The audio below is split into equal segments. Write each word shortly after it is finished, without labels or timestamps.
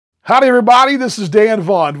Howdy, everybody. This is Dan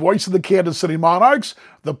Vaughn, voice of the Kansas City Monarchs,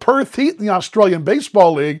 the Perth Heat in the Australian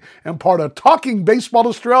Baseball League, and part of Talking Baseball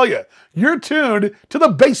Australia. You're tuned to the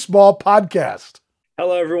Baseball Podcast.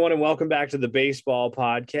 Hello, everyone, and welcome back to the Baseball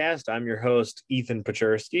Podcast. I'm your host, Ethan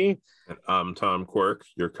Pachersky. And I'm Tom Quirk,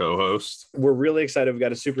 your co-host. We're really excited. We've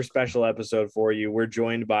got a super special episode for you. We're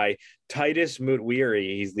joined by Titus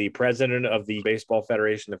Mutwiri. He's the president of the Baseball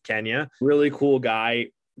Federation of Kenya. Really cool guy.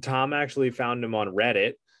 Tom actually found him on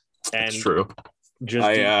Reddit. And it's true.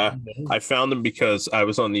 I found him because I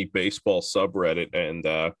was on the baseball subreddit, and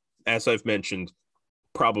as I've mentioned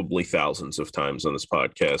probably thousands of times on this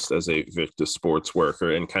podcast, as a Victus sports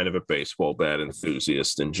worker and kind of a baseball bat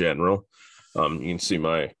enthusiast in general, you can see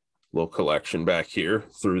my little collection back here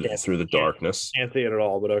through the darkness. Can't see it at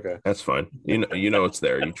all, but okay, that's fine. You know it's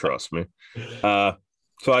there. You trust me. So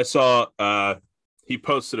I saw he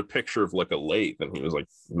posted a picture of like a lathe, and he was like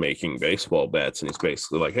making baseball bats, and he's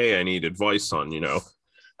basically like, hey, I need advice on,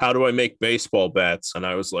 how do I make baseball bats? And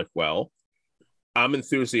I was like, well, I'm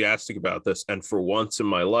enthusiastic about this, and for once in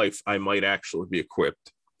my life, I might actually be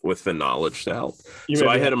equipped with the knowledge to help. So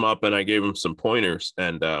I hit him up and I gave him some pointers,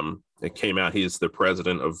 and it came out he's the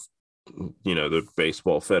president of, the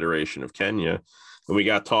Baseball Federation of Kenya. And we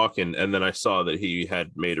got talking, and then I saw that he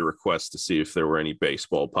had made a request to see if there were any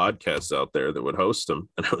baseball podcasts out there that would host him.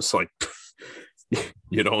 And I was like,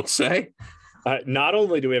 you don't say? Not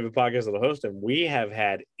only do we have a podcast that'll host him, we have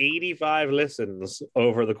had 85 listens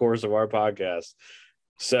over the course of our podcast.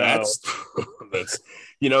 So that's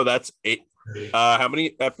eight. How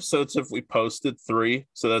many episodes have we posted? 3.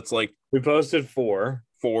 So that's like we posted 4.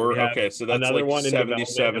 Okay, so that's like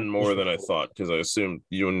 77 more than I thought, because I assumed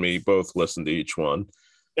you and me both listened to each one.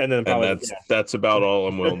 And then that's about all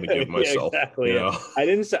I'm willing to give myself. Exactly. I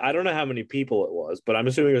don't know how many people it was, but I'm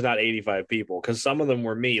assuming it was not 85 people, because some of them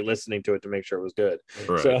were me listening to it to make sure it was good.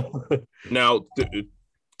 Right. So now,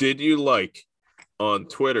 did you like on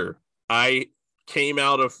Twitter? I came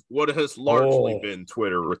out of what has largely been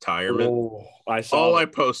Twitter retirement. I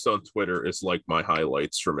post on Twitter is like my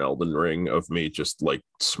highlights from Elden Ring of me just like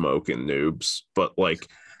smoking noobs. But like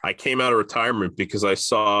I came out of retirement because I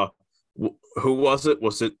saw, who was it?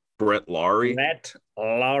 Was it Brett Laurie?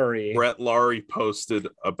 Brett Laurie posted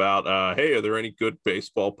about, hey, are there any good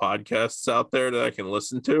baseball podcasts out there that I can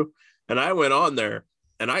listen to? And I went on there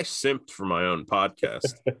and I simped for my own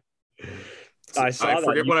podcast. I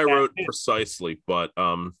forget what I wrote precisely, but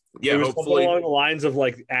it was hopefully along the lines of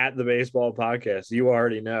like at the Baseball Podcast. You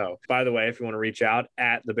already know. By the way, if you want to reach out,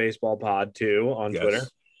 at the Baseball Pod 2 on Twitter.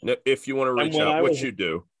 If you want to reach out, what you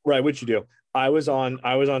do. I was on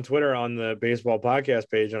Twitter on the Baseball Podcast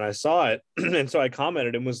page, and I saw it, and so I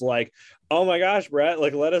commented and was like, "Oh my gosh, Brett!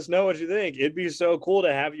 Like, let us know what you think. It'd be so cool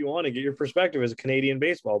to have you on and get your perspective as a Canadian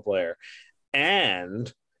baseball player." And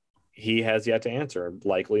he has yet to answer.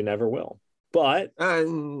 Likely never will. But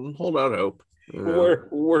hold out hope.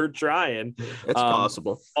 We're trying. It's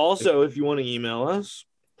possible. Also, if you want to email us,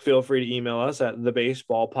 feel free to email us at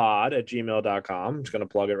thebaseballpod@gmail.com. I'm just going to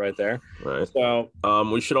plug it right there. Right. So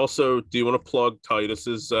we should also, do you want to plug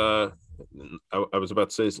Titus's, I was about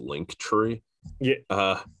to say his link tree. Yeah.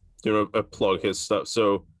 Do you want to plug his stuff?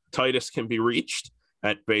 So Titus can be reached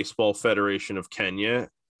at Baseball Federation of Kenya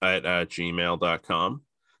at gmail.com.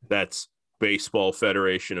 That's Baseball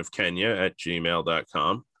Federation of Kenya at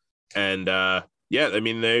gmail.com. And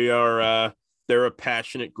they're a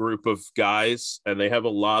passionate group of guys, and they have a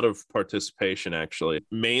lot of participation, actually.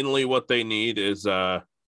 Mainly what they need is they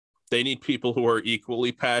need people who are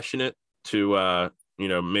equally passionate to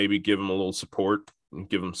maybe give them a little support and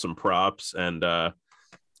give them some props, and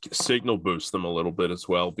signal boost them a little bit as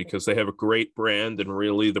well, because they have a great brand, and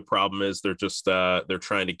really the problem is they're just they're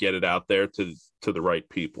trying to get it out there to the right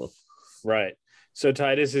people. Right. So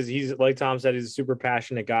Titus he's like Tom said, he's a super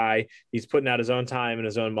passionate guy. He's putting out his own time and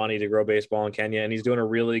his own money to grow baseball in Kenya, and he's doing a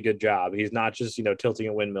really good job. He's not just, tilting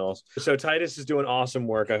at windmills. So Titus is doing awesome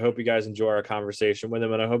work. I hope you guys enjoy our conversation with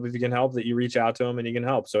him, and I hope if you can help that you reach out to him and you can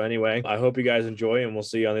help. So anyway, I hope you guys enjoy, and we'll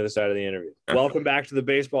see you on the other side of the interview. Welcome back to the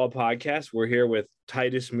Baseball Podcast. We're here with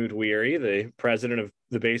Titus Mutwiri, the president of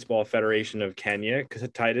the Baseball Federation of Kenya.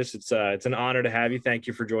 Titus, it's an honor to have you. Thank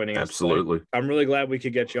you for joining us. Absolutely. Today. I'm really glad we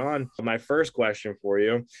could get you on. My first question for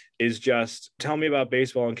you is just tell me about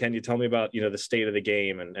baseball in Kenya. Tell me about, the state of the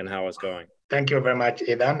game and how it's going. Thank you very much,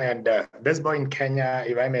 Ethan. And baseball in Kenya,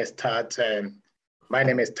 if I may start, my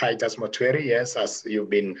name is Titus Mutwiri. Yes, as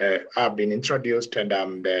I've been introduced, and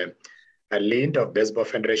I'm the lead of Baseball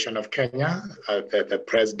Federation of Kenya, the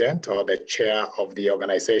president or the chair of the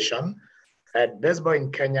organization. Baseball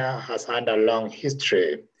in Kenya has had a long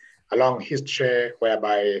history long history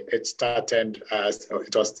whereby it started as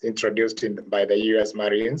it was introduced by the U.S.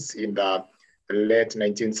 Marines in the late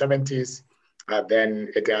 1970s. Then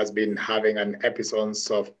it has been having an episodes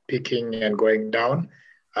of peaking and going down.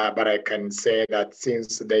 But I can say that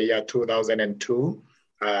since the year 2002,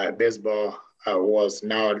 baseball was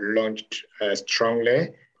now launched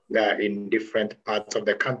strongly in different parts of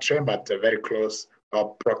the country, but very close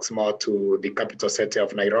or proximal to the capital city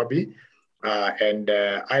of Nairobi. And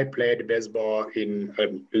I played baseball in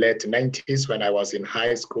late 90s when I was in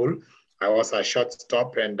high school. I was a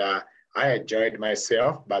shortstop and I enjoyed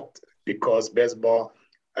myself, but because baseball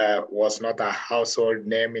was not a household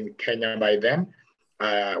name in Kenya by then,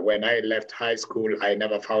 when I left high school, I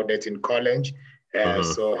never found it in college.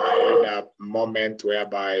 So I had a moment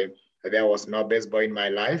whereby there was no baseball in my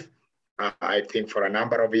life. I think for a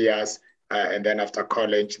number of years. And then after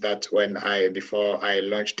college, that's when before I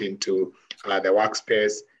launched into the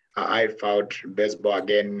workspace, I found baseball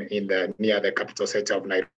again near the capital city of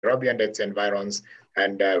Nairobi and its environs.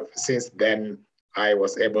 And since then, I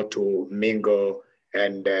was able to mingle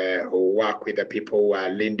and work with the people who are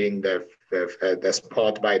leading the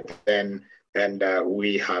sport by then. And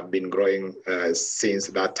we have been growing since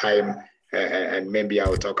that time. And maybe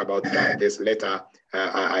I'll talk about this later.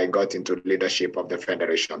 I got into leadership of the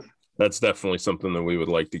federation. That's definitely something that we would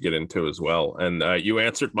like to get into as well. And you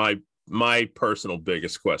answered my personal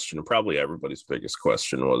biggest question, probably everybody's biggest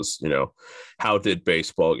question was, how did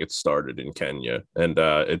baseball get started in Kenya? And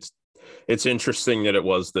it's interesting that it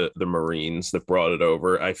was the Marines that brought it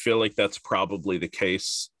over. I feel like that's probably the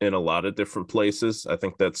case in a lot of different places. I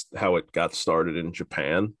think that's how it got started in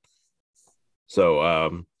Japan.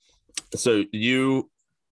 So you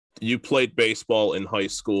played baseball in high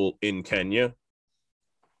school in Kenya?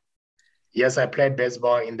 Yes, I played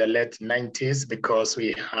baseball in the late 90s because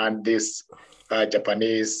we had this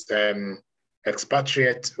Japanese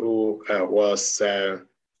expatriate who was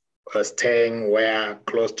staying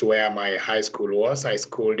close to where my high school was. I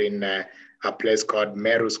schooled in a place called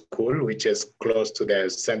Meru School, which is close to the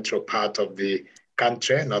central part of the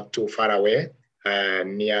country, not too far away,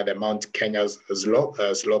 near the Mount Kenya's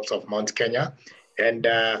slopes of Mount Kenya. And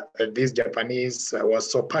this Japanese was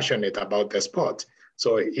so passionate about the sport.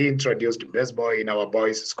 So he introduced baseball in our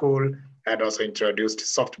boys' school and also introduced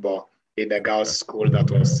softball in the girls' school that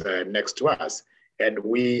was next to us. And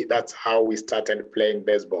that's how we started playing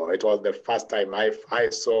baseball. It was the first time I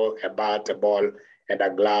saw a bat, a ball, and a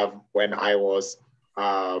glove when I was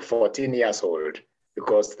 14 years old,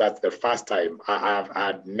 because that's the first time.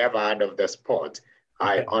 I'd never heard of the sport.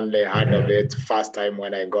 I only heard of it first time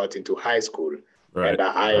when I got into high school. Right.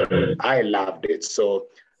 And I loved it. So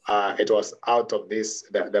it was out of this,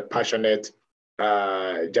 the passionate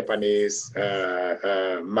Japanese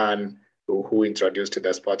man who introduced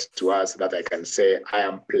the sport to us, that I can say I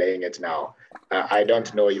am playing it now. I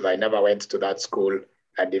don't know if I never went to that school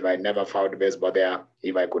and if I never found baseball there,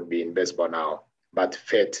 if I could be in baseball now. But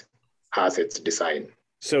fate has its design.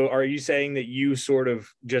 So are you saying that you sort of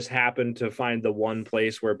just happened to find the one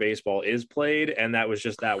place where baseball is played, and that was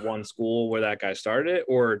just that one school where that guy started it?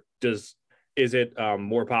 Or is it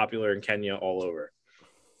more popular in Kenya all over?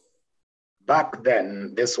 Back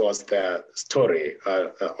then, this was the story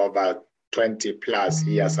about 20 plus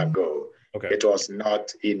years ago. Okay. It was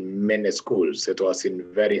not in many schools. It was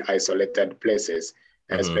in very isolated places,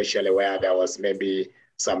 especially where there was maybe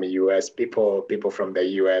some US people from the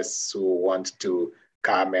US who want to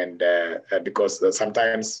come and because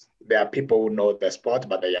sometimes there are people who know the sport,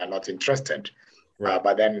 but they are not interested. Right.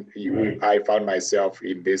 But then I found myself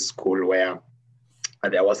in this school where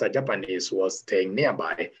there was a Japanese who was staying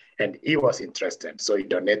nearby, and he was interested. So he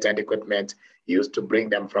donated equipment. He used to bring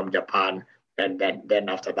them from Japan. And then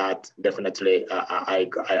after that, definitely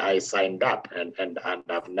I signed up and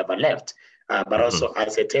I've never left. But also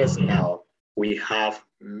as it is now, we have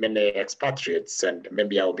many expatriates, and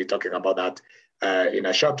maybe I'll be talking about that in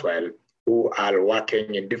a short while, who are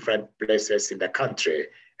working in different places in the country,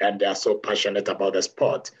 and they are so passionate about the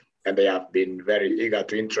sport, and they have been very eager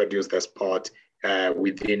to introduce the sport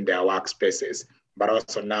within their workspaces. But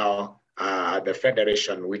also now the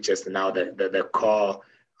federation, which is now the core,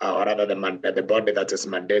 or rather the body that is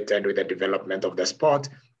mandated with the development of the sport,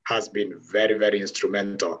 has been very, very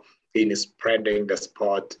instrumental in spreading the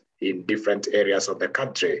sport in different areas of the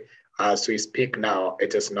country. As we speak now,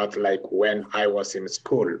 it is not like when I was in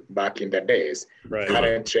school back in the days. Right.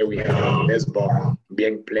 Currently, we have baseball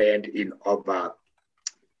being played in over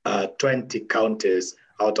 20 counties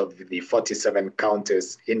out of the 47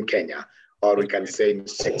 counties in Kenya, or we can say in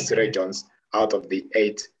 6 regions out of the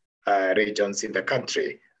 8 regions in the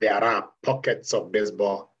country. There are pockets of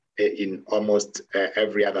baseball in almost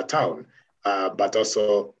every other town. But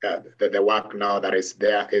also the work now that is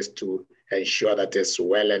there is to ensure that it's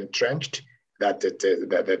well entrenched, that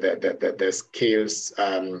the skills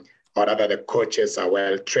or rather the coaches are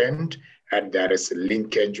well trained, and there is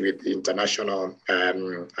linkage with international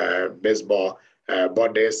baseball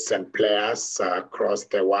bodies and players across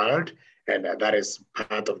the world. And that is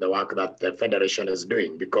part of the work that the federation is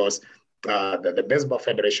doing, because the Baseball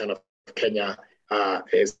Federation of Kenya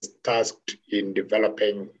is tasked in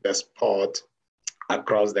developing the sport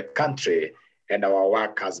across the country. And our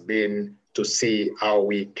work has been to see how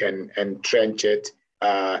we can entrench it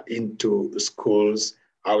into schools,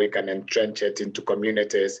 how we can entrench it into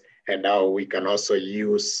communities, and how we can also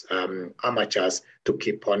use amateurs to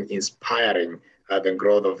keep on inspiring the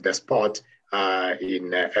growth of the sport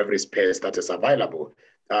in every space that is available.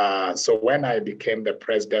 So when I became the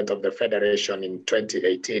president of the federation in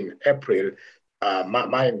 2018, April,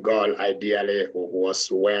 my goal ideally was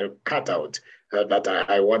well cut out, that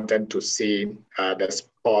I wanted to see the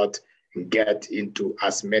sport get into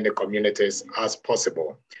as many communities as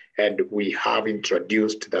possible. And we have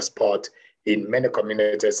introduced the sport in many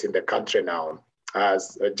communities in the country now.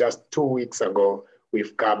 As just 2 weeks ago,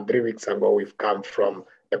 3 weeks ago, we've come from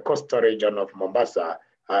the coastal region of Mombasa,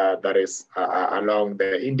 that is along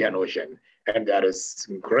the Indian Ocean. And there is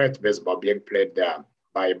great baseball being played there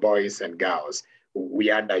by boys and girls. We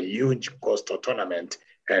had a huge coastal tournament,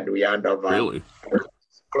 and we had over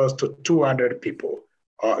close to 200 people,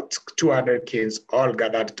 or 200 kids all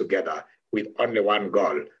gathered together with only one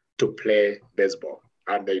goal: to play baseball.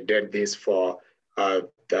 And they did this for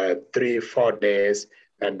 3-4 days,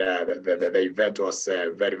 and the event was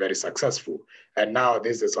very, very successful. And now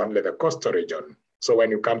this is only the coastal region. So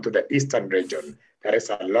when you come to the eastern region, there is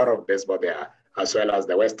a lot of baseball there, as well as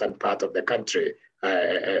the western part of the country,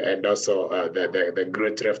 and also the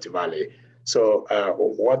Great Rift Valley. So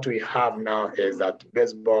what we have now is that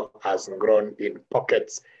baseball has grown in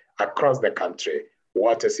pockets across the country.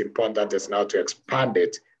 What is important is now to expand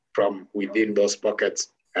it from within those pockets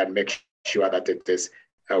and make sure that it is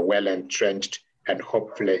well entrenched, and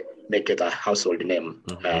hopefully make it a household name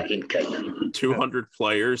in Kenya. 200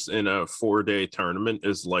 players in a 4-day tournament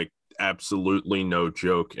is like absolutely no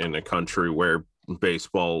joke in a country where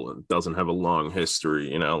baseball doesn't have a long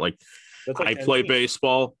history. You know, like I play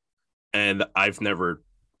baseball and I've never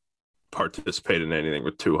participated in anything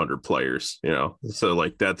with 200 players, you know, so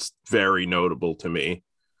like that's very notable to me.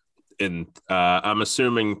 And I'm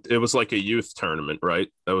assuming it was like a youth tournament, right?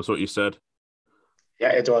 That was what you said?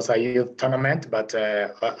 Yeah, it was a youth tournament, but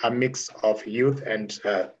a mix of youth and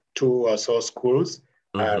 2 or so schools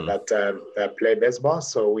that play baseball.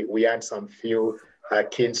 So we had some few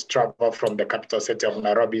kids travel from the capital city of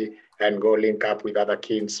Nairobi and go link up with other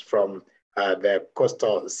kids from the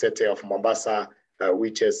coastal city of Mombasa,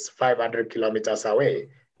 which is 500 kilometers away.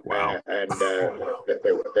 Wow. And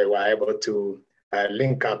they were able to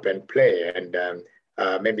link up and play. And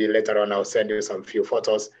maybe later on, I'll send you some few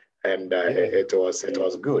photos. And it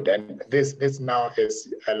was good. And this now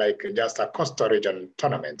is like just a coastal region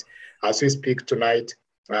tournament. As we speak tonight,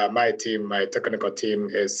 my technical team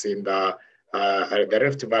is in the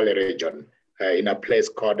Rift Valley region, in a place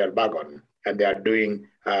called Elbagon, and they are doing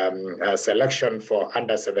a selection for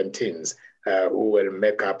under 17s who will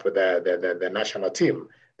make up the national team,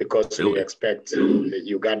 because we expect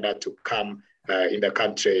Uganda to come in the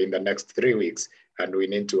country in the next 3 weeks, and we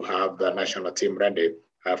need to have the national team ready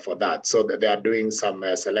for that. So they are doing some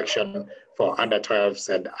selection for under 12s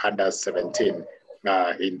and under 17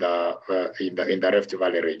 in the Rift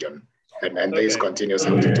Valley region, and this continues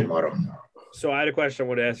until tomorrow. So I had a question I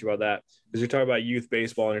wanted to ask you about that, because you're talking about youth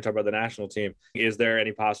baseball and you're talking about the national team. Is there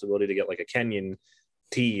any possibility to get like a Kenyan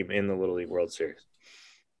team in the Little League World Series?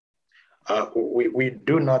 We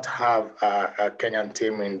do not have a Kenyan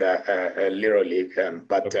team in the Little League,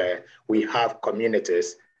 but we have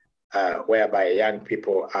communities whereby young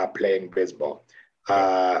people are playing baseball.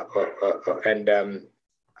 And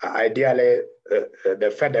ideally,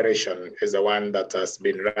 the federation is the one that has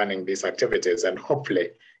been running these activities. And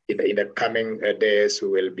hopefully, in the coming days, we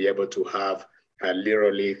will be able to have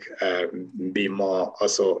Little League be more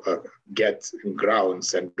also get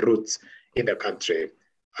grounds and roots in the country,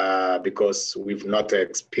 because we've not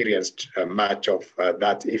experienced much of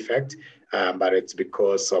that effect. But it's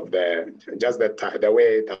because of the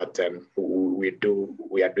way that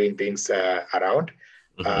we are doing things around.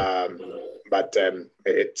 But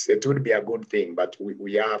it would be a good thing. But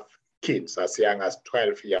we have kids as young as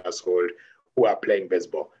 12 years old who are playing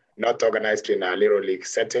baseball, not organized in a Little League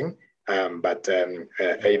setting, but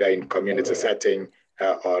either in community setting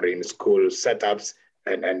or in school setups.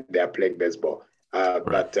 and they are playing baseball.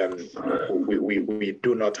 But we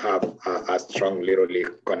do not have a strong Little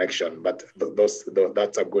League connection. But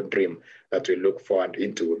that's a good dream that we look forward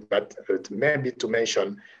into. But maybe to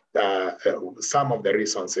mention some of the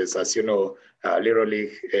reasons is, as you know, Little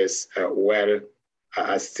League is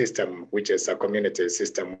a system which is a community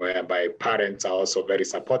system whereby parents are also very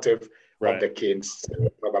supportive of the kids,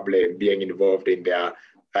 probably being involved in their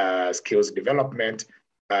skills development.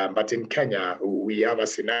 But in Kenya, we have a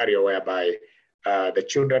scenario whereby the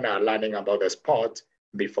children are learning about the sport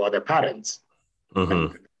before the parents.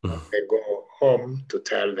 And they go home to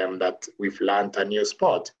tell them that we've learned a new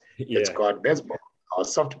sport. It's called baseball or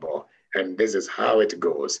softball, and this is how it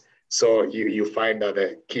goes. So you find that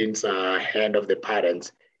the kids are ahead of the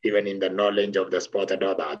parents, even in the knowledge of the sport and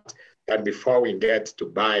all that. And before we get to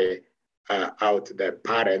buy out the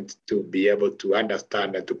parent to be able to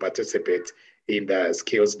understand and to participate in the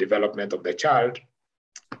skills development of the child,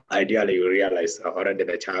 ideally you realize already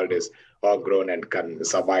the child is all grown and can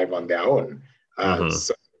survive on their own.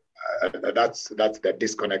 So that's the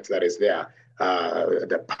disconnect that is there.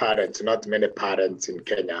 The parents, not many parents in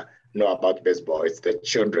Kenya know about baseball. It's the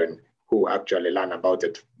children who actually learn about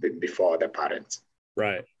it before the parents.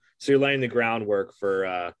 Right. So you're laying the groundwork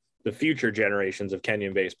for the future generations of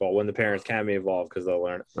Kenyan baseball when the parents can be involved, because they'll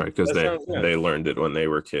learn it. Right, because they learned it when they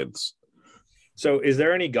were kids. So is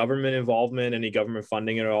there any government involvement, any government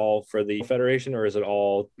funding at all for the federation, or is it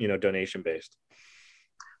all, donation based?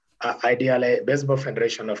 Ideally, Baseball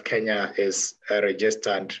Federation of Kenya is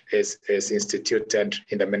registered, is instituted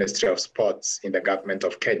in the Ministry of Sports in the government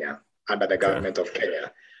of Kenya, under the government of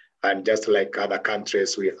Kenya. And just like other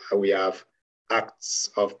countries, we have acts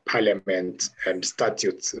of parliament and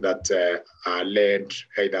statutes that are led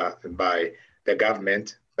either by the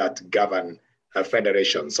government that govern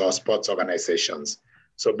federations or sports organizations.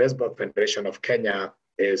 So Baseball Federation of Kenya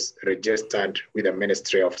is registered with the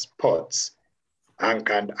Ministry of Sports,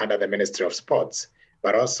 anchored under the Ministry of Sports,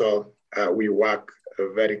 but also we work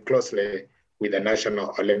very closely with the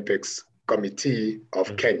National Olympics Committee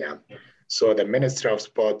of Kenya. So the Ministry of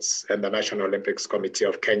Sports and the National Olympics Committee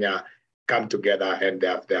of Kenya come together, and they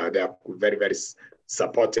are very, very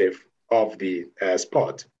supportive of the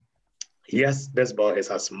sport. Yes, baseball is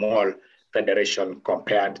a small federation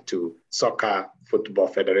compared to Soccer, Football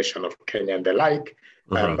Federation of Kenya and the like,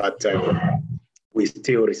 but we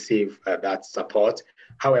still receive that support.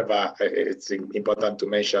 However, it's important to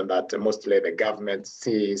mention that mostly the government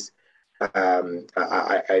sees,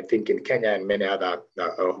 I think in Kenya and many other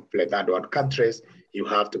third world countries, you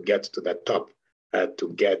have to get to the top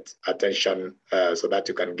to get attention so that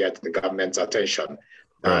you can get the government's attention.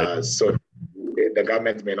 So the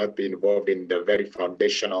government may not be involved in the very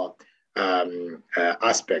foundational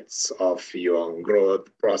aspects of your growth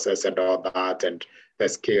process and all that, and the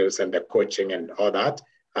skills and the coaching and all that.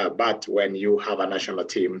 But when you have a national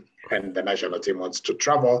team and the national team wants to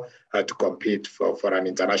travel to compete for an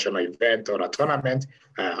international event or a tournament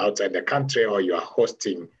outside the country, or you are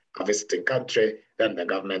hosting a visiting country, then the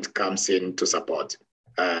government comes in to support,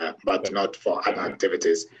 but not for other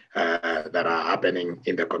activities that are happening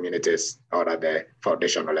in the communities or at the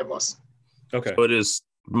foundational levels. Okay. So it is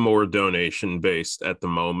more donation based at the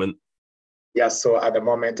moment. Yes, so at the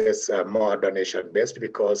moment it's more donation based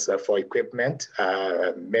because for equipment,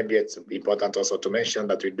 maybe it's important also to mention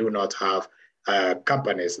that we do not have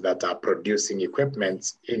companies that are producing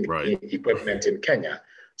equipment in Kenya.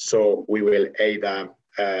 So we will either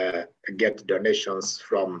get donations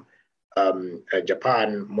from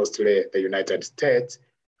Japan, mostly the United States,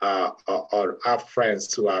 or our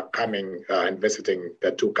friends who are coming and visiting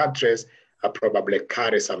the two countries probably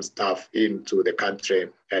carry some stuff into the country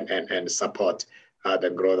and support the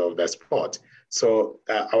growth of the sport. So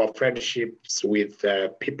our friendships with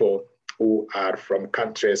people who are from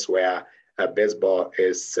countries where baseball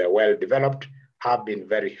is well developed have been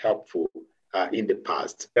very helpful in the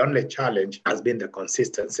past. The only challenge has been the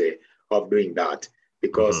consistency of doing that,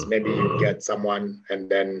 because maybe you get someone and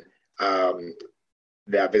then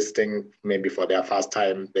they are visiting maybe for their first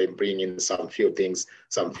time, they bring in some few things,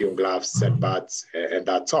 some few gloves and bats, and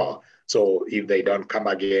that's all. So if they don't come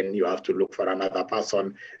again, you have to look for another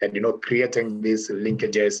person. And, creating these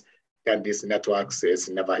linkages and these networks is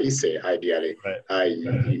never easy, ideally.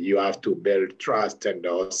 You have to build trust and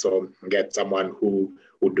also get someone who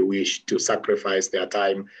would wish to sacrifice their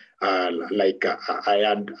time. Like I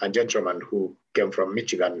had a gentleman who came from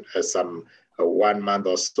Michigan some 1 month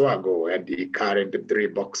or so ago, and he carried 3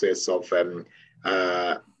 boxes of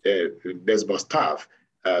baseball stuff,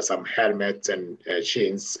 some helmets and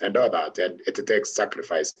shins and all that. And it takes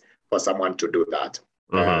sacrifice for someone to do that.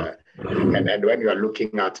 And when you are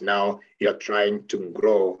looking at now, you're trying to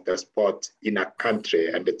grow the sport in a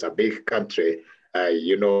country, and it's a big country,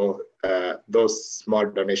 those small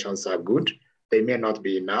donations are good. They may not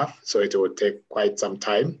be enough, so it will take quite some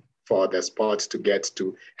time for the sport to get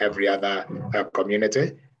to every other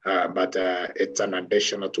community. But it's an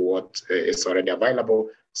addition to what is already available.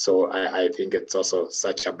 So I think it's also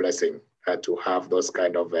such a blessing to have those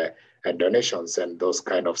kind of donations and those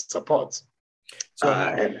kind of supports.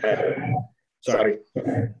 Sorry.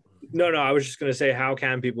 No, I was just going to say, how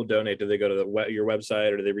can people donate? Do they go to your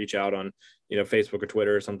website, or do they reach out on, Facebook or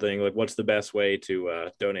Twitter or something? Like, what's the best way to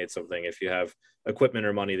donate something if you have equipment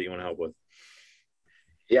or money that you want to help with?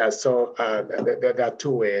 Yeah, so there are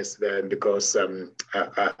two ways because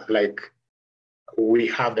like we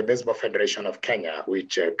have the Baseball Federation of Kenya,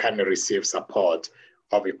 which can receive support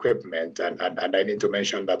of equipment. And I need to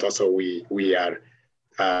mention that also we are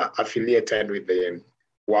affiliated with the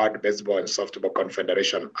World Baseball and Softball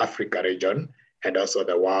Confederation Africa region, and also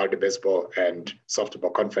the World Baseball and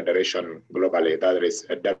Softball Confederation globally, that is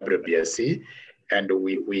WBSC. And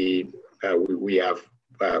we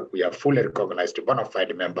are fully recognized bona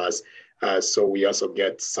fide members. So we also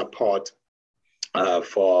get support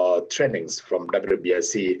for trainings from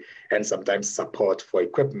WBSC, and sometimes support for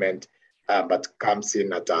equipment, but comes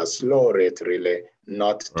in at a slow rate, really,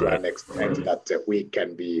 not to an extent that we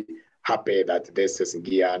can be happy that this is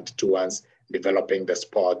geared towards developing the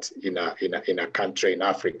sport in a country in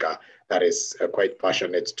Africa that is quite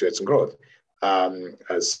passionate to its growth.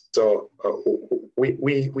 So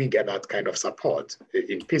we get that kind of support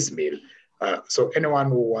in piecemeal. So anyone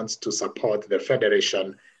who wants to support the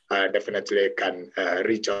federation definitely can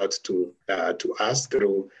reach out to us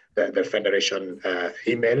through the federation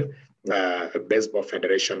email, Baseball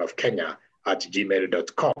Federation of Kenya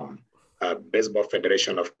 @gmail.com. Baseball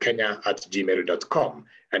Federation of Kenya @gmail.com.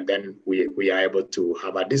 And then we are able to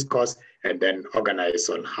have a discourse and then organize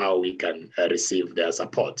on how we can receive their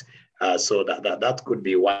support. So that could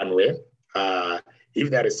be one way. If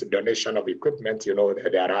there is a donation of equipment,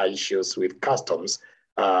 there are issues with customs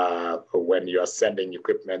when you are sending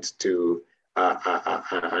equipment to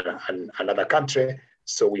another country.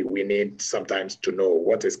 So we need sometimes to know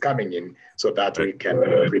what is coming in so that we can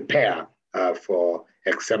prepare for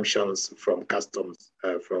exemptions from customs,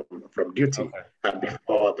 from duty,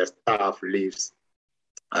 before the stuff leaves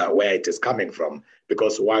where it is coming from.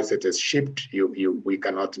 Because once it is shipped, we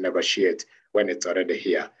cannot negotiate when it's already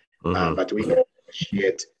here. But we can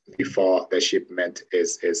negotiate before the shipment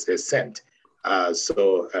is sent.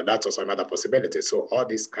 So that's also another possibility. So all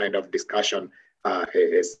this kind of discussion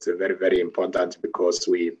is very, very important, because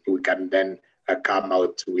we can then come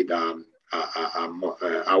out with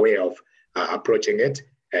a way of approaching it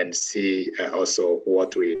and see also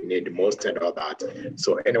what we need most and all that.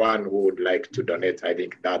 So anyone who would like to donate, I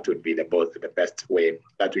think that would be the best way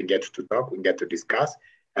that we get to talk, we get to discuss,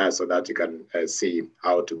 so that you can see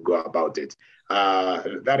how to go about it.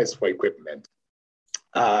 That is for equipment.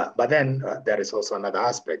 But then there is also another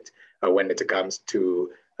aspect when it comes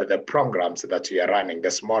to the programs that we are running, the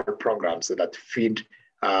small programs that feed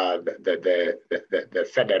the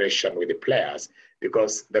federation with the players,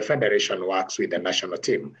 because the federation works with the national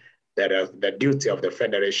team. The duty of the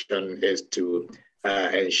federation is to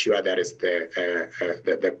ensure that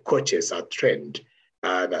the coaches are trained,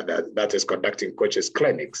 that is conducting coaches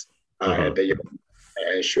clinics. They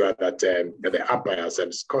ensure that the umpires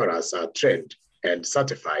and scorers are trained and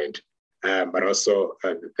certified, but also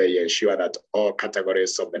they ensure that all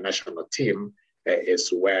categories of the national team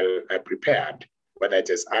is well prepared, whether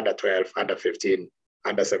it is under 12, under 15,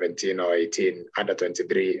 under 17 or 18, under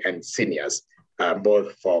 23, and seniors,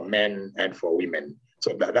 both for men and for women.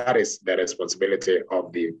 So that is the responsibility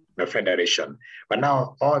of the federation. But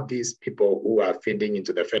now all these people who are feeding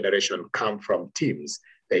into the federation come from teams.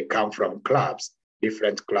 They come from clubs,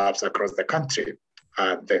 different clubs across the country.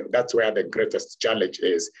 That's where the greatest challenge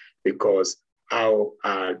is, because how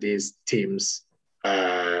are these teams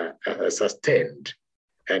sustained?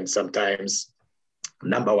 And sometimes,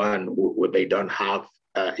 number one, they don't have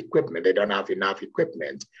equipment. They don't have enough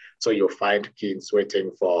equipment. So you find kids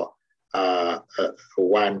waiting for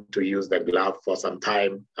one to use the glove for some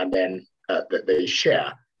time, and then they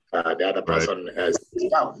share. The other person sits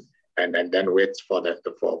down and then waits for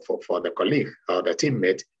the colleague or the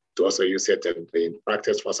teammate to also use it in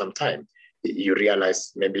practice for some time. You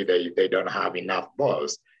realize maybe they don't have enough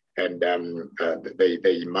balls, and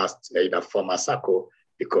they must either form a circle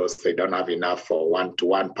because they don't have enough for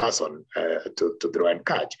one-to-one person to throw and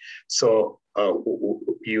catch. So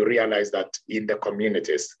you realize that in the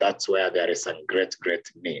communities, that's where there is a great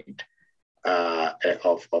need.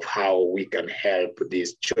 of how we can help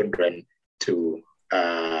these children to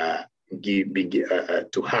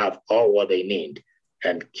to have all what they need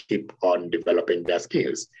and keep on developing their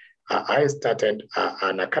skills. I started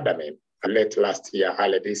an academy late last year,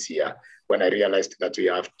 early this year, when I realized that we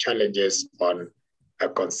have challenges on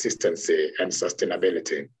consistency and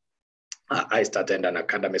sustainability. I started an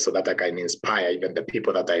academy so that I can inspire even the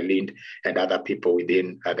people that I lead and other people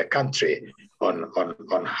within the country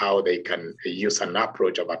on how they can use an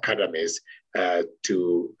approach of academies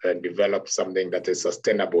to develop something that is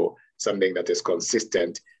sustainable, something that is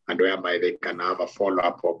consistent, and whereby they can have a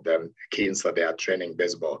follow-up of the kids that they are training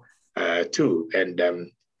baseball too. And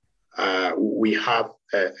we have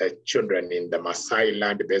children in the Maasai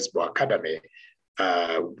Land Baseball Academy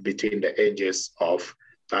between the ages of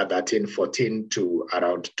 13, 14 to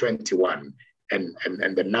around 21.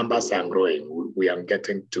 And the numbers are growing. We are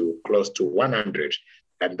getting to close to 100.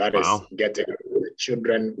 And that is getting the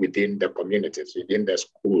children within the communities, within the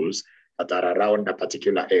schools that are around a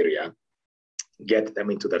particular area, get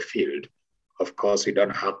them into the field. Of course, we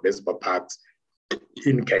don't have baseball parks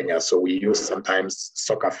in Kenya, so we use sometimes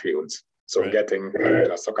soccer fields. So getting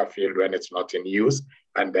to a soccer field when it's not in use,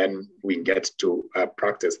 and then we get to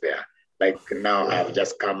practice there. Like now, I've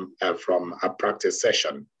just come from a practice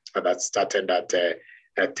session that started at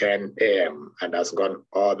 10 a.m. and has gone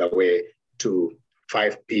all the way to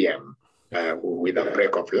 5 p.m. With a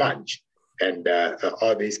break of lunch. And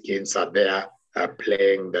all these kids are there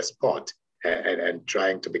playing the sport and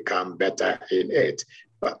trying to become better in it.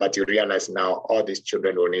 But you realize now all these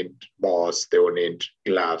children will need balls, they will need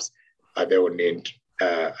gloves, they will need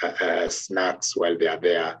snacks while they are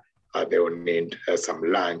there. They will need some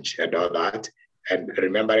lunch and all that. And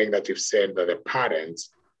remembering that you've said that the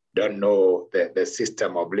parents don't know the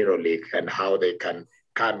system of Little League and how they can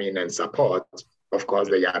come in and support, of course,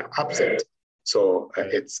 they are absent. So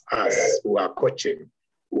it's us who are coaching,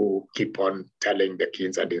 who keep on telling the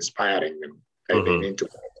kids and inspiring them. They need to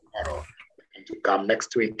come tomorrow, they need to come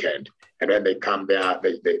next weekend. And when they come there,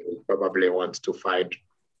 they probably want to find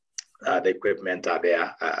the equipment are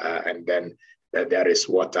there, and then there is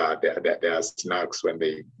water, there are snacks. When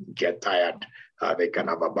they get tired, they can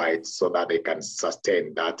have a bite so that they can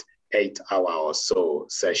sustain that 8-hour or so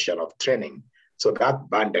session of training. So that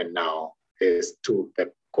burden now is to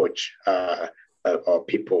the coach or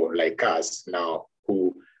people like us now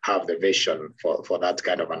who have the vision for that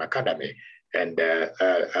kind of an academy. And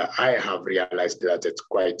I have realized that it's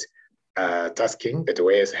quite tasking. It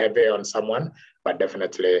weighs heavy on someone, but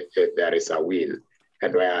definitely there is a will.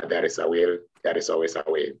 And where there is a will, there is always a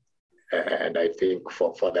way. And I think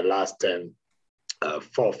for the last 4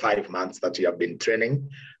 or 5 months that we have been training,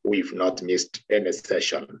 we've not missed any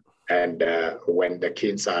session. And when the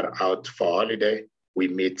kids are out for holiday, we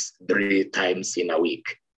meet 3 times in a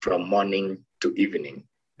week, from morning to evening,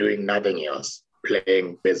 doing nothing else,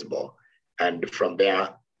 playing baseball. And from there,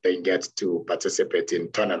 they get to participate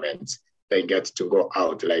in tournaments. They get to go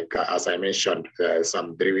out, like as I mentioned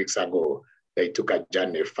some 3 weeks ago, they took a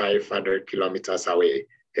journey 500 kilometers away.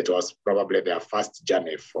 It was probably their first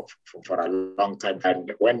journey for a long time.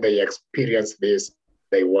 And when they experience this,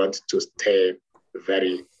 they want to stay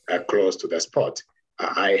very close to the sport.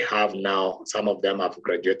 I have now, some of them have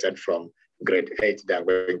graduated from grade 8, they're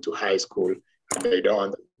going to high school, and they don't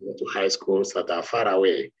want to go to high schools that are far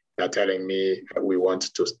away. They're telling me we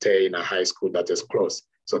want to stay in a high school that is close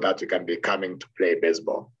so that we can be coming to play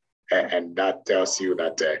baseball. And that tells you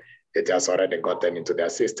that it has already gotten into their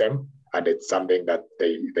system, and it's something that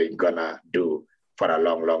they're gonna do for a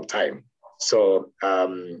long, long time. So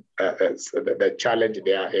the challenge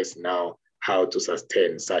there is now how to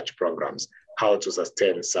sustain such programs, how to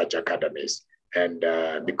sustain such academies. And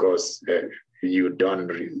because you don't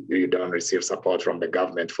receive support from the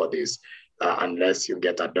government for this, unless you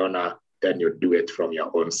get a donor, then you do it from your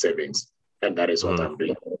own savings. And that is what I'm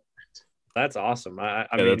doing. That's awesome. I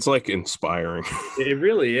mean, it's like inspiring. It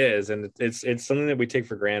really is. And it's something that we take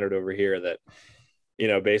for granted over here, that,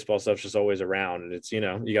 baseball stuff's just always around, and it's, you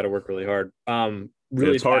got to work really hard.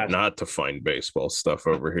 Really, it's hard not to find baseball stuff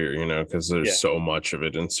over here, because there's so much of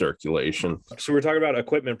it in circulation. So we're talking about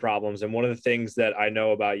equipment problems. And one of the things that I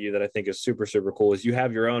know about you that I think is super, super cool is you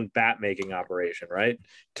have your own bat making operation, right?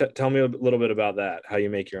 Tell me a little bit about that, how you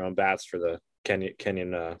make your own bats for the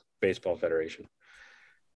Kenyan Baseball Federation.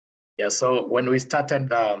 Yeah, so when we started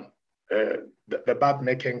the bat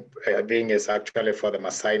making thing is actually for the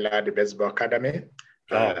Maasai Land Baseball Academy.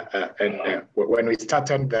 When we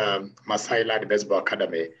started the Maasai Land Baseball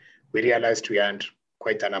Academy, we realized we had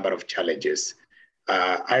quite a number of challenges.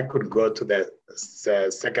 I could go to the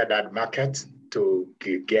second-hand market to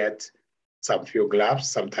get some few gloves,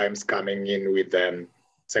 sometimes coming in with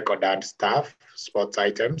second-hand stuff, sports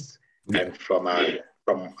items, and from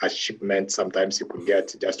a shipment, sometimes you could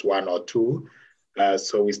get just one or two.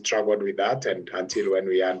 So we struggled with that, and until when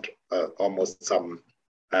we had almost some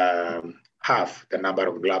half the number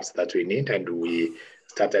of gloves that we need, and we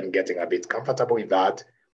started getting a bit comfortable with that.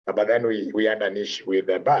 But then we had an issue with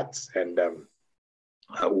the bats, and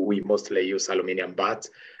we mostly use aluminum bats,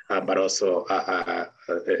 but also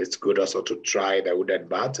it's good also to try the wooden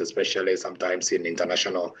bats, especially sometimes in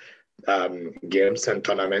international games and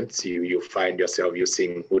tournaments, you find yourself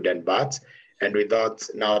using wooden bats. And we thought,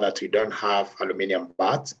 now that we don't have aluminum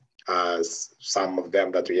bats, some of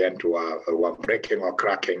them that we end were breaking or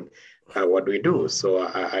cracking, what do we do? So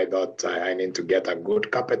I thought I need to get a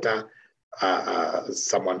good carpenter,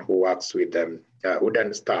 someone who works with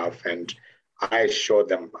wooden stuff, and I show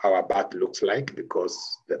them how a bat looks like, because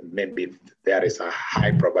maybe there is a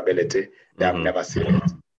high probability they have never seen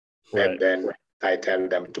it. Right. And then I tell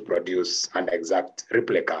them to produce an exact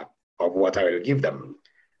replica of what I will give them.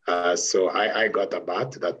 So I got a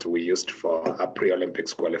bat that we used for a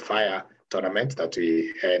pre-Olympics qualifier tournament that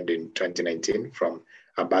we had in 2019, from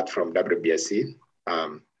a bat from WBSC,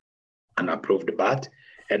 an approved bat.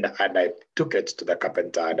 And I took it to the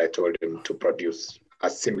carpenter and I told him to produce a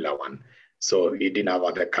similar one. So he didn't have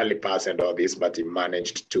all the calipers and all this, but he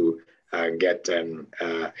managed to get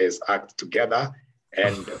his act together.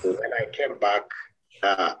 And when I came back,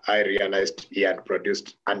 I realized he had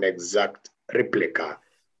produced an exact replica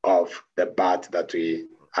of the bat that we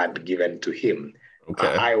had given to him. Okay.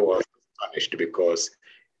 I was astonished because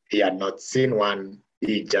he had not seen one.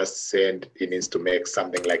 He just said he needs to make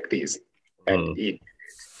something like this. And he did it.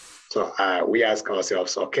 So we asked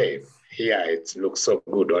ourselves, okay, here it looks so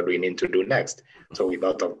good. What do we need to do next? So we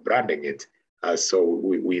thought of branding it. So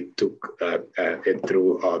we took it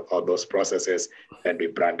through all those processes, and we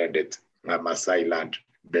branded it Maasai Land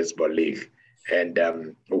Baseball League.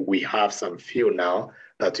 And we have some few now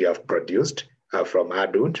that we have produced from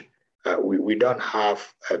hardwood. We don't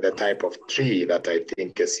have the type of tree that I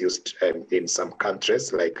think is used in some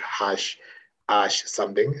countries, like ash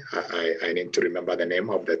something. I need to remember the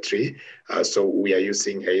name of the tree. So we are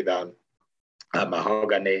using either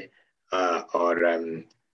mahogany or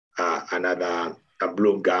another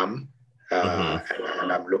blue gum.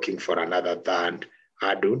 And I'm looking for another than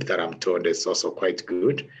hardwood that I'm told is also quite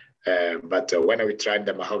good. But when we tried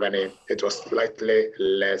the mahogany, it was slightly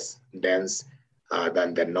less dense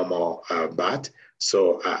than the normal bat.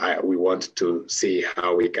 So we want to see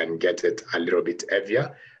how we can get it a little bit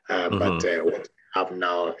heavier. But what we have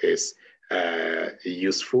now is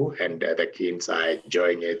useful, and the kids are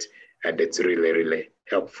enjoying it, and it's really, really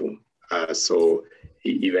helpful. So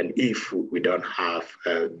even if we don't have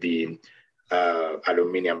the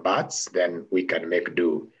aluminum bats, then we can make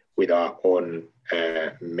do with our own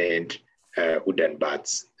made wooden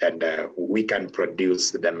bats, and we can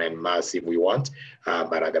produce them en masse if we want,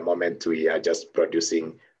 but at the moment we are just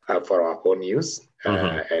producing for our own use,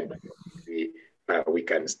 and we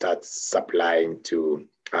can start supplying to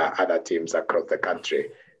other teams across the country,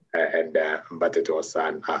 but it was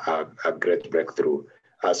a great breakthrough.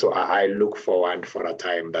 So I look forward for a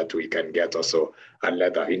time that we can get also a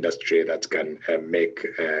leather industry that can make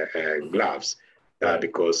gloves.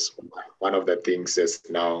 Because one of the things is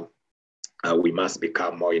now we must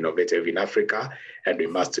become more innovative in Africa, and we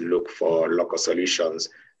must look for local solutions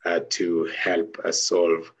to help us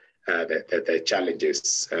solve the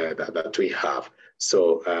challenges that we have.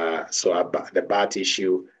 So the bat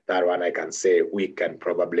issue, that one I can say we can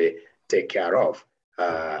probably take care of,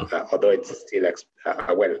 although it's still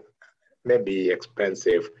maybe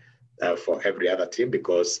expensive for every other team,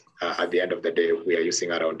 because at the end of the day we are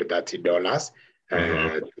using around $30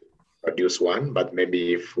 to produce one, but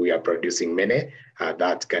maybe if we are producing many,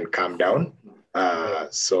 that can come down.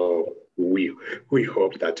 So we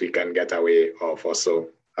hope that we can get away of also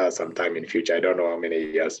sometime in future. I don't know how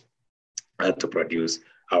many years to produce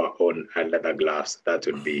our own leather gloves. That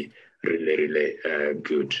would be really, really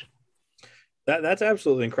good. That's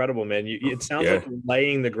absolutely incredible, man. It sounds like you're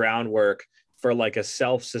laying the groundwork for like a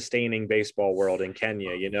self-sustaining baseball world in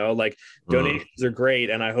Kenya, like donations are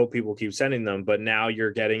great, and I hope people keep sending them, but now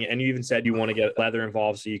you're getting, and you even said you want to get leather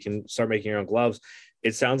involved so you can start making your own gloves.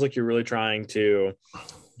 It sounds like you're really trying to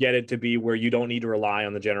get it to be where you don't need to rely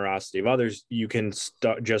on the generosity of others. You can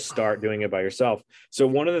start doing it by yourself. So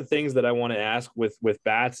one of the things that I want to ask with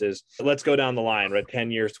bats is, let's go down the line, right? 10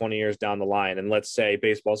 years, 20 years down the line. And let's say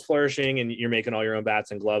baseball's flourishing and you're making all your own bats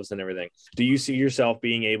and gloves and everything. Do you see yourself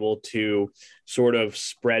being able to sort of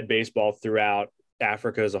spread baseball throughout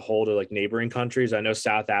Africa as a whole to like neighboring countries. I know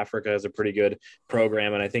South Africa has a pretty good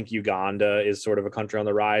program, and I think Uganda is sort of a country on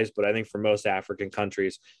the rise, but I think for most African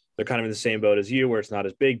countries, they're kind of in the same boat as you, where it's not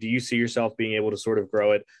as big. Do you see yourself being able to sort of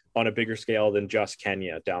grow it on a bigger scale than just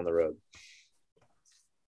Kenya down the road?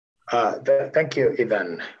 Thank you,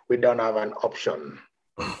 Ivan. We don't have an option.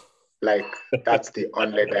 Like, that's the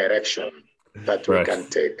only direction that we can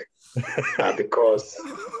take, because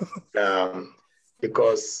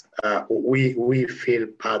we feel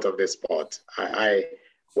part of the sport.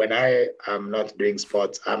 When I am not doing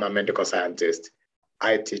sports, I'm a medical scientist.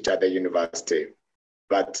 I teach at the university,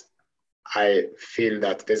 but I feel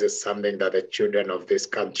that this is something that the children of this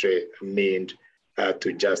country need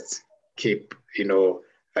to just keep,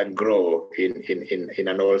 and grow in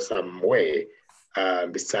an awesome way.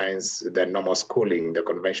 Besides the normal schooling, the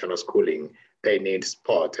conventional schooling, they need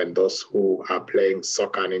sport. And those who are playing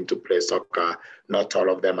soccer need to play soccer. Not all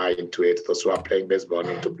of them are into it. Those who are playing baseball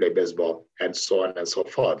need to play baseball, and so on and so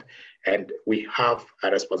forth. And we have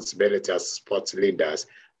a responsibility as sports leaders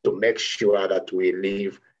to make sure that we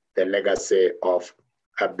leave the legacy of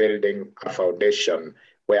building a foundation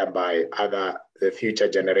whereby the future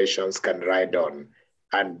generations can ride on.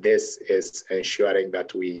 And this is ensuring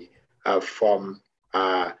that we form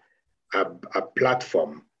a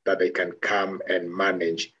platform that they can come and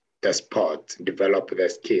manage the sport, develop the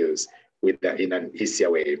skills in an easier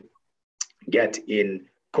way, get in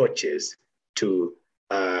coaches to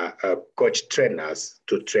coach trainers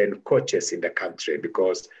to train coaches in the country,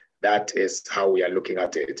 because that is how we are looking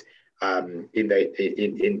at it.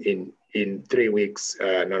 In 3 weeks,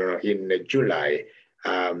 in July,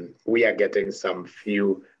 we are getting some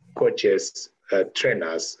few coaches,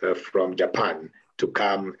 trainers from Japan to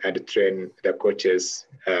come and train the coaches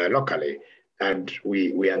locally. And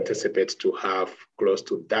we anticipate to have close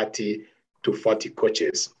to 30 to 40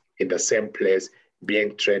 coaches in the same place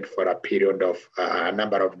being trained for a period of a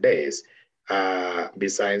number of days.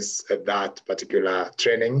 Besides that particular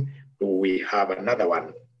training, we have another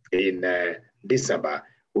one in December.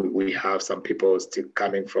 We have some people still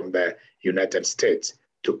coming from the United States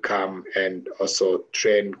to come and also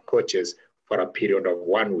train coaches for a period of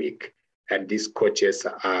 1 week. And these coaches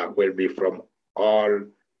will be from all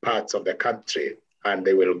parts of the country, and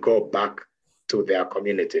they will go back to their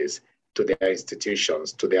communities, to their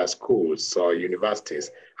institutions, to their schools or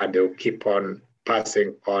universities, and they'll keep on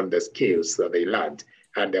passing on the skills that they learned.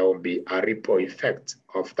 And there will be a ripple effect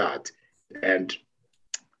of that. And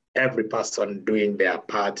every person doing their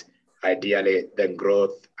part, ideally the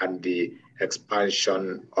growth and the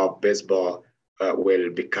expansion of baseball will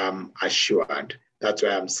become assured. That's why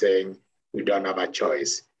I'm saying we don't have a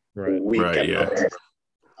choice. We cannot,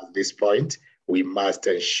 at this point, we must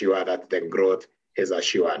ensure that the growth is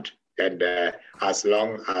assured. And as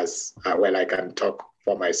long as, I can talk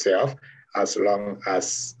for myself, as long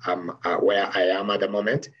as I'm where I am at the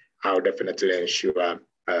moment, I'll definitely ensure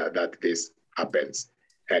that this happens.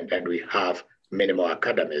 And we have many more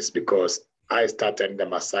academies, because I started the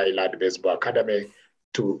Masai Lad Baseball Academy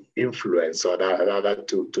to influence, or rather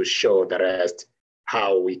to show the rest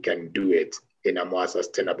how we can do it in a more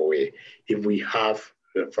sustainable way. If we have,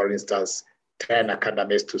 for instance, 10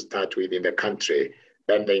 academies to start with in the country,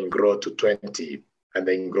 then they grow to 20, and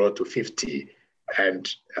then grow to 50. And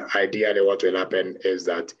ideally what will happen is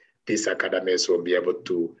that these academies will be able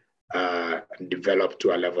to develop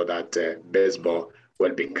to a level that baseball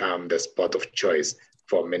will become the sport of choice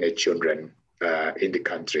for many children in the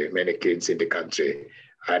country, many kids in the country.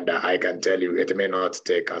 And I can tell you, it may not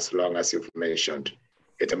take as long as you've mentioned.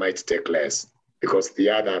 It might take less, because the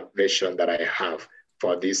other vision that I have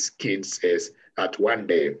for these kids is that one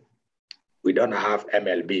day we don't have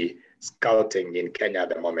MLB scouting in Kenya at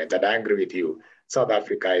the moment. And I agree with you. South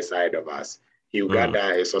Africa is ahead of us.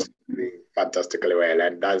 Uganda is also doing fantastically well.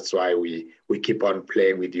 And that's why we keep on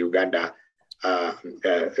playing with Uganda.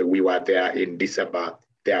 We were there in December.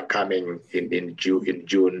 They are coming in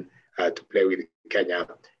June to play with Kenya.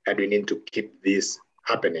 And we need to keep this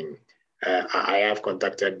happening. I have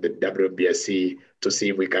contacted the WBSC to see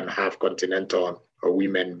if we can have continental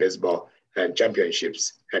women baseball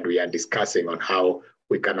championships. And we are discussing on how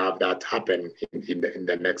we can have that happen in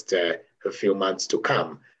the next few months to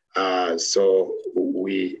come. So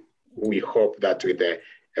we hope that with the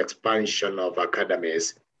expansion of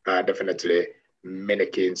academies, definitely many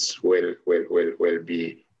kids will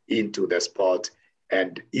be into the sport.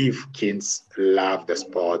 And if kids love the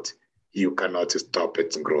sport, you cannot stop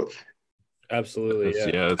its growth. Absolutely.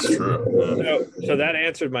 Yeah, that's true. Yeah. So that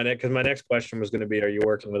answered my next, because my next question was going to be, are you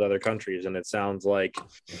working with other countries? And it sounds like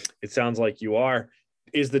you are.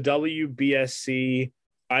 Is the WBSC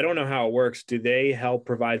I don't know how it works. Do they help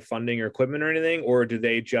provide funding or equipment or anything, or do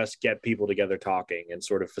they just get people together talking and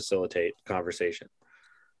sort of facilitate conversation?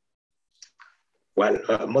 Well,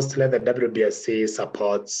 mostly the WBSC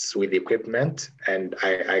supports with equipment, and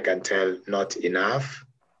I can tell not enough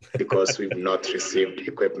because we've not received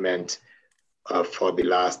equipment for the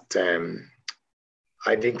last,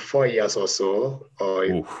 I think, 4 years or so, or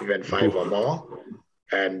even 5 or more.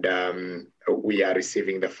 And we are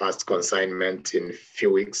receiving the first consignment in a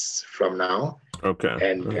few weeks from now. Okay.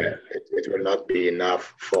 And it will not be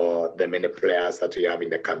enough for the many players that we have in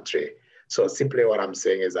the country. So simply what I'm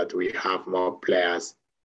saying is that we have more players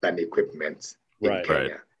than equipment in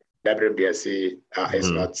Kenya. WBSC is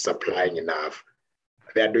not supplying enough.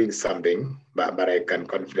 They're doing something, but I can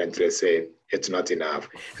confidently say it's not enough.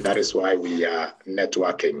 That is why we are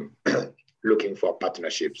networking, looking for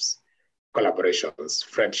partnerships, collaborations,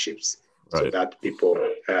 friendships, so that people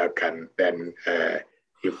can then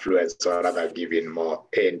influence or rather give in more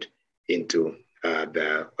aid into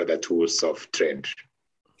the tools of trade.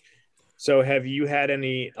 So have you had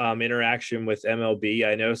any interaction with MLB?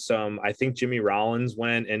 I know I think Jimmy Rollins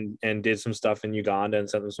went and did some stuff in Uganda and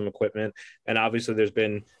sent them some equipment. And obviously there's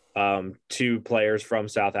been 2 players from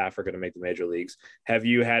South Africa to make the major leagues. Have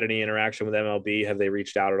you had any interaction with MLB? Have they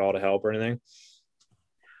reached out at all to help or anything?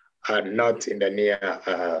 Not in the near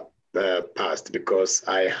past, because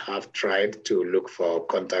I have tried to look for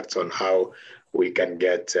contacts on how we can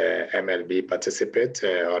get MLB participate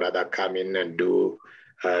or rather come in and do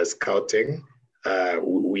scouting.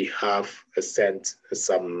 We have sent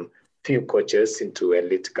some few coaches into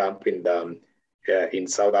elite camp in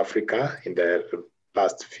South Africa in the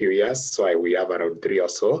past few years. So we have around 3 or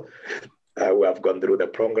so who have gone through the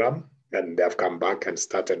program and they have come back and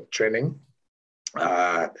started training.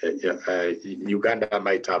 Uganda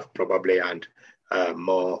might have probably had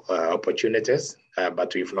more opportunities,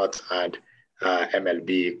 but we've not had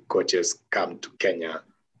MLB coaches come to Kenya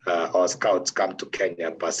or scouts come to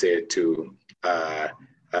Kenya per se to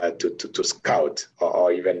scout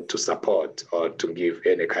or even to support or to give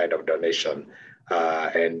any kind of donation.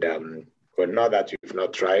 Well, not that we've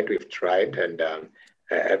not tried, we've tried, and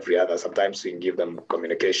every other, sometimes we can give them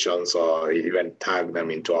communications or even tag them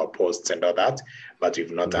into our posts and all that, but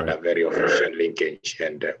we've not had a very official linkage,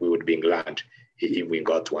 and we would be glad if we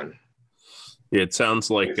got one. Yeah, it sounds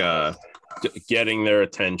like getting their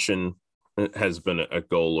attention has been a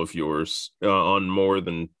goal of yours on more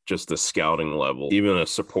than just a scouting level, even a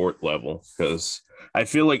support level, because I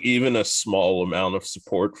feel like even a small amount of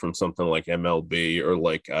support from something like MLB or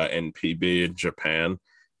like NPB in Japan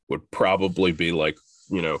would probably be like,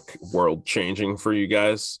 world changing for you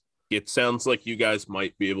guys. It sounds like you guys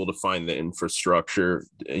might be able to find the infrastructure,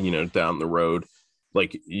 down the road.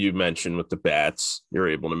 Like you mentioned with the bats, you're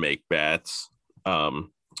able to make bats. And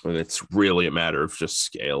it's really a matter of just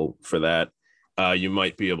scale for that. You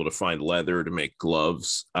might be able to find leather to make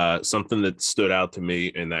gloves. Something that stood out to me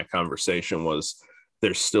in that conversation was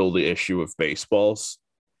there's still the issue of baseballs,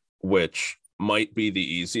 which might be the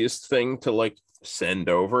easiest thing to like send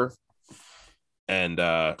over. And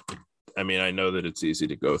I know that it's easy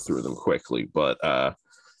to go through them quickly, but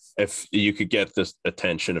if you could get the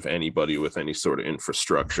attention of anybody with any sort of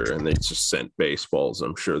infrastructure and they just sent baseballs,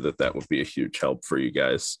 I'm sure that would be a huge help for you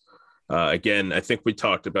guys. Again, I think we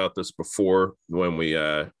talked about this before when we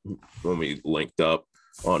linked up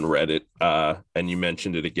on Reddit, and you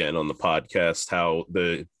mentioned it again on the podcast, how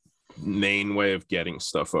the main way of getting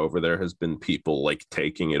stuff over there has been people like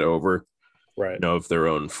taking it over, of their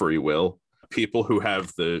own free will. People who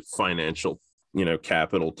have the financial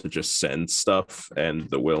capital to just send stuff and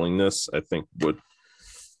the willingness, I think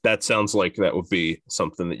that sounds like that would be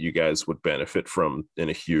something that you guys would benefit from in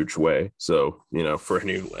a huge way. So, for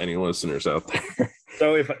any listeners out there.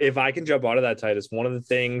 So if I can jump onto that, Titus, one of the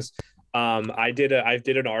things I did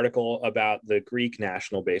an article about the Greek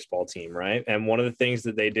national baseball team, right? And one of the things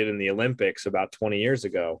that they did in the Olympics about 20 years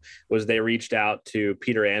ago was they reached out to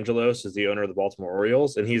Peter Angelos, as the owner of the Baltimore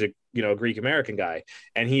Orioles, and he's a Greek American guy,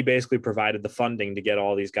 and he basically provided the funding to get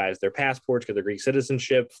all these guys their passports, get their Greek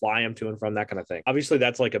citizenship, fly them to and from, that kind of thing. Obviously,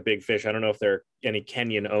 that's like a big fish. I don't know if there are any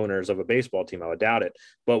Kenyan owners of a baseball team. I would doubt it.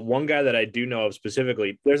 But one guy that I do know of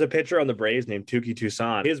specifically, there's a pitcher on the Braves named Tuki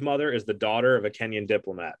Tucson. His mother is the daughter of a Kenyan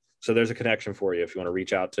diplomat. So there's a connection for you if you want to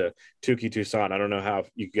reach out to Tuki Tucson. I don't know how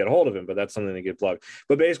you can get a hold of him, but that's something to get plugged.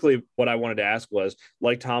 But basically what I wanted to ask was,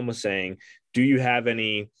 like Tom was saying, do you have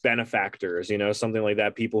any benefactors, something like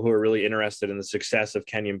that, people who are really interested in the success of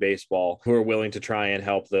Kenyan baseball, who are willing to try and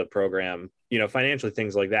help the program, financially,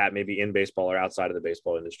 things like that, maybe in baseball or outside of the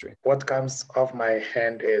baseball industry? What comes off my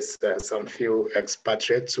hand is some few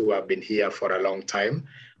expatriates who have been here for a long time.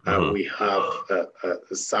 We have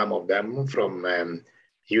some of them from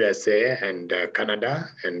USA and Canada,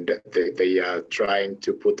 and they are trying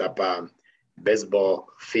to put up a baseball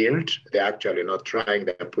field. They're actually not trying,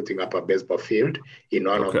 they're putting up a baseball field in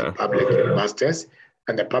one of the public universities.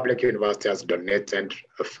 And the public university has donated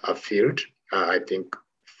a field, I think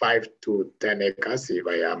 5 to 10 acres, if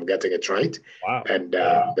I am getting it right. Wow. And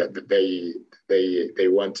they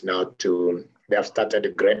want now they have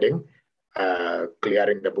started grading,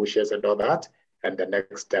 clearing the bushes and all that. And the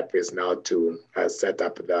next step is now to set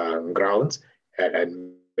up the grounds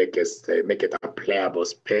and make it a playable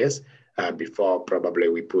space before probably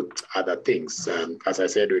we put other things. As I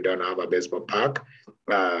said, we don't have a baseball park,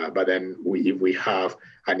 but then if we have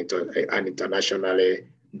an internationally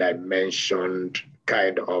dimensioned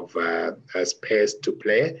kind of a space to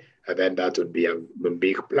play, then that would be a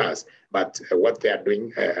big plus. But what they are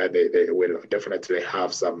doing, they will definitely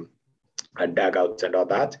have some dugouts and all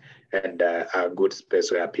that, and a good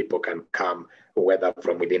space where people can come, whether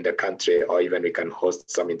from within the country or even we can host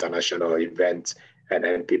some international events, and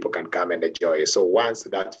then people can come and enjoy. So once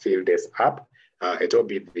that field is up, it will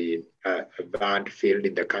be the band field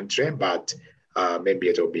in the country, but maybe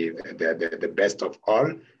it will be the best of all.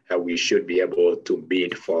 We should be able to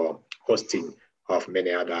bid for hosting of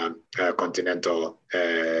many other continental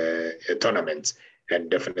tournaments, and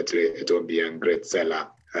definitely it will be a great seller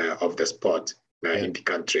of the sport in the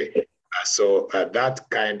country. So that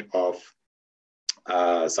kind of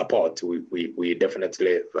support, we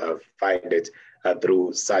definitely find it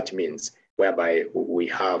through such means, whereby we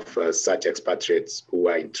have such expatriates who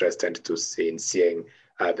are interested in seeing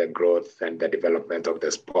the growth and the development of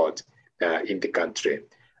the sport in the country.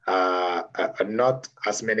 Not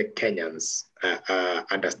as many Kenyans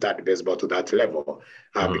understand baseball to that level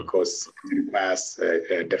because it requires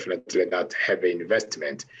definitely that heavy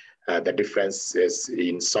investment. The difference is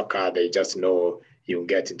in soccer, they just know you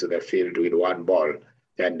get into the field with one ball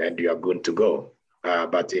and you are good to go.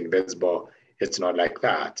 But in baseball, it's not like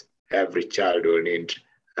that. Every child will need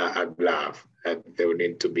a glove, and they will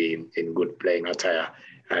need to be in good playing attire,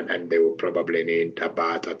 and they will probably need a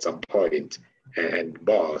bat at some point, and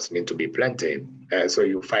balls need to be plenty. So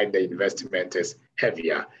you find the investment is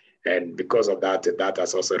heavier. And because of that, that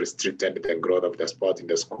has also restricted the growth of the sport in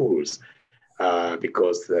the schools.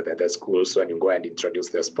 Because the schools, when you go and introduce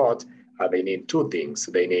the sport, they need two things.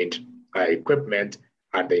 They need equipment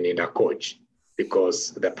and they need a coach,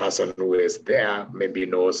 because the person who is there maybe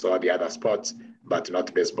knows all the other sports, but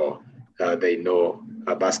not baseball. They know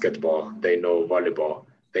basketball, they know volleyball,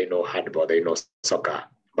 they know handball, they know soccer,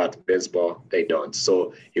 but baseball, they don't.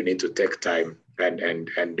 So you need to take time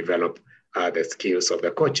and develop the skills of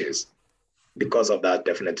the coaches. Because of that,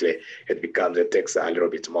 definitely it takes a little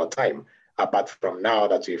bit more time. Apart from now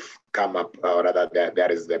that we've come up, or rather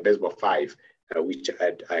there is the baseball 5, which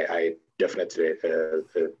I definitely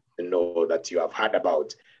know that you have heard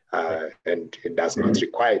about, and it does not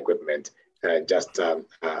require equipment, just a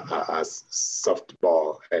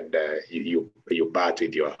softball, and you bat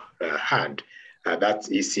with your hand. That's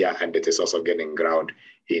easier, and it is also gaining ground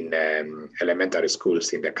in elementary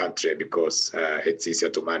schools in the country, because it's easier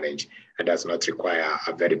to manage and does not require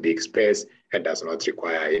a very big space and does not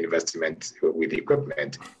require investment with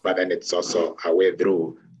equipment. But then it's also a way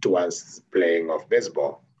through towards playing of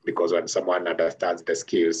baseball, because when someone understands the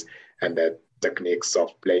skills and the techniques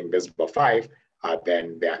of playing baseball 5,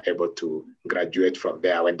 then they are able to graduate from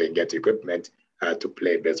there when they get equipment to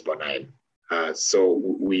play baseball 9. So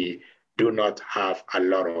we do not have a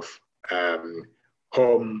lot of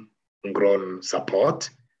homegrown support,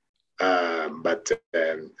 but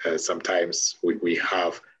sometimes we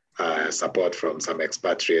have support from some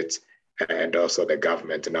expatriates and also the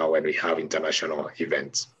government now when we have international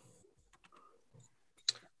events.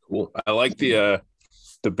 Cool. I like the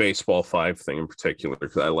baseball 5 thing in particular,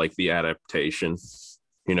 because I like the adaptation,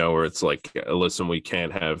 where it's like, listen, we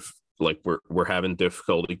can't have, like, we're having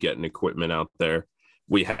difficulty getting equipment out there.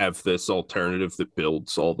 We have this alternative that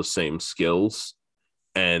builds all the same skills,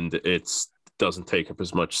 and it doesn't take up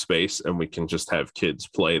as much space, and we can just have kids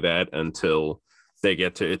play that until they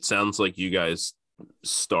get to, it sounds like you guys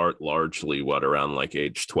start largely around like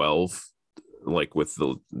age 12, like with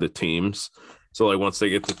the teams, So like once they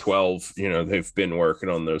get to 12, they've been working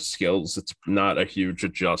on those skills. It's not a huge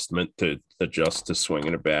adjustment to adjust to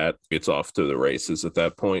swinging a bat. It's off to the races at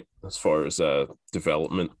that point as far as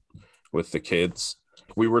development with the kids.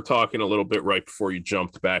 We were talking a little bit right before you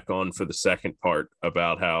jumped back on for the second part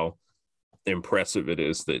about how impressive it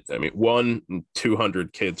is that, one,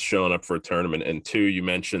 200 kids showing up for a tournament, and two, you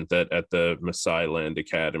mentioned that at the Masai Land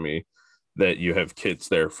Academy that you have kids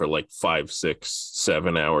there for like 5, 6,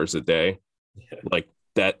 7 hours a day. Yeah. Like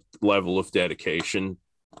that level of dedication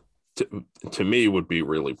to me would be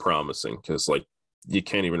really promising, because like you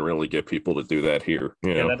can't even really get people to do that here.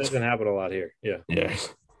 Yeah, that doesn't happen a lot here. Yeah.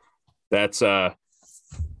 That's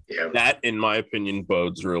that in my opinion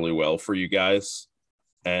bodes really well for you guys.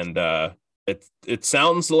 And it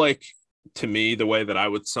sounds like, to me, the way that I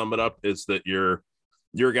would sum it up is that your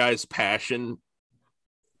guys' passion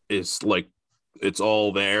is like, it's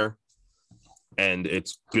all there and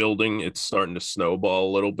it's building, it's starting to snowball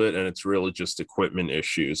a little bit, and it's really just equipment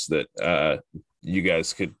issues that you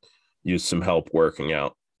guys could use some help working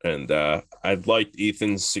out. And I'd like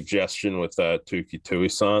Ethan's suggestion with Tuki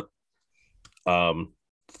Tuisan.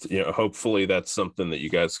 Hopefully that's something that you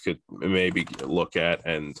guys could maybe look at.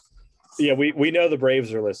 And yeah, we know the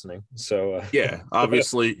Braves are listening, so yeah,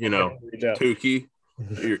 obviously, Tuki,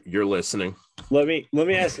 you're listening. Let me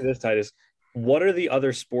ask you this, Titus. What are the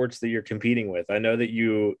other sports that you're competing with? I know that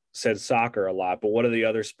you said soccer a lot, but what are the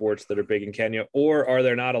other sports that are big in Kenya, or are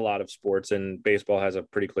there not a lot of sports and baseball has a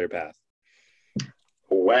pretty clear path?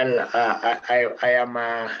 Well, I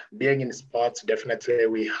am being in sports. Definitely,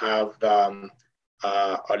 we have the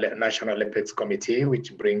National Olympics Committee,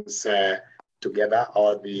 which brings together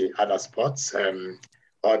all the other sports,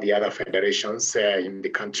 all the other federations in the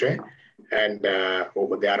country. And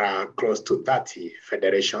there are close to 30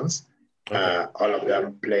 federations, all of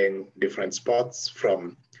them playing different sports,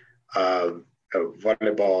 from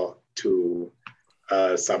volleyball to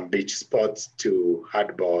some beach sports to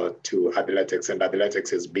hardball to athletics. And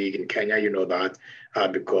athletics is big in Kenya, that,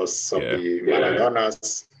 because of the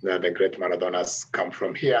Maradonas, the great Maradonas come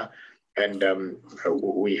from here. And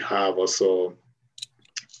we have also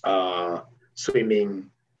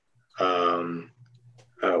swimming,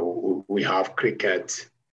 we have cricket,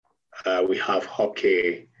 we have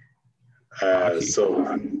hockey.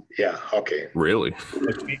 Hockey. Really?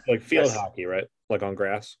 Like field hockey, right? Like on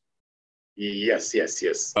grass? Yes.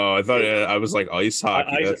 Oh, I thought I was like ice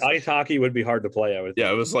hockey. Ice hockey would be hard to play, I would think.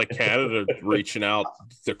 Yeah, it was like Canada reaching out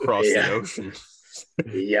across the ocean.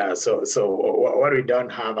 Yeah, so what we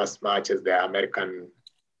don't have as much is the American,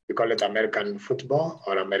 we call it American football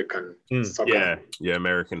or American soccer. Yeah,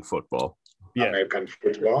 American football. Yeah. American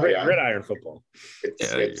football. Gridiron football.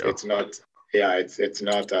 It's not. Yeah, it's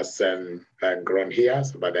not as grown here.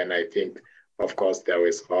 But then I think, of course, there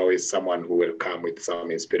is always someone who will come with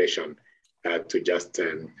some inspiration to just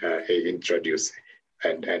introduce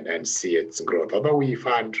and see its growth. Although we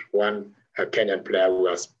found one Kenyan player who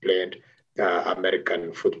has played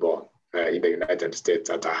American football in the United States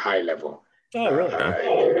at a high level. Oh, really?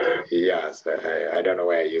 Yes. I don't know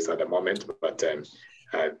where he is at the moment, but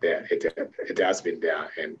it has been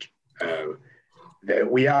there. And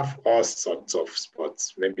we have all sorts of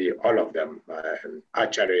sports, maybe all of them,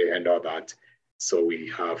 archery and all that. So we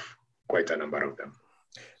have quite a number of them.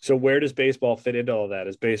 So where does baseball fit into all that?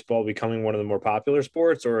 Is baseball becoming one of the more popular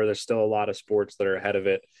sports, or are there still a lot of sports that are ahead of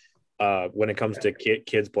it when it comes to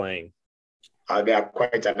kids playing? There are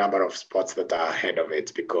quite a number of sports that are ahead of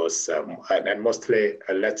it because, and mostly,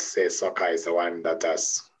 let's say soccer is the one that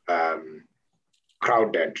has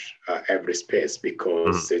crowded every space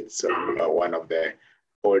because it's one of the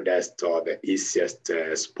oldest or the easiest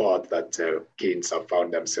sport that kids have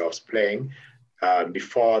found themselves playing.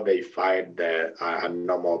 Before they find a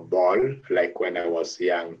normal ball, like when I was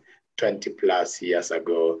young, 20 plus years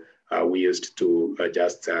ago, we used to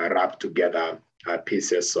just wrap together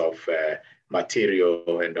pieces of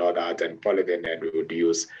material and all that and polythene, and we would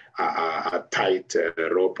use a tight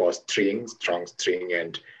rope or strong string,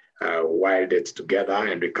 and wild it together,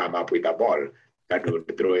 and we come up with a ball that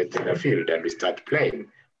would throw it in the field, and we start playing.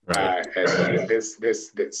 Right. And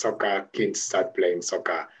the soccer kids start playing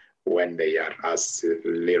soccer when they are as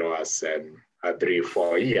little as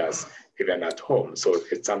 3-4 years, even at home. So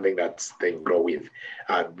it's something that they grow with.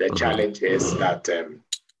 The challenge is that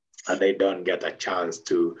they don't get a chance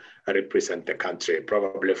to represent the country.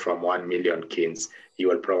 Probably from 1 million kids, you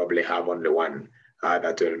will probably have only one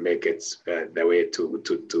that will make it the way to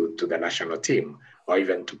the national team or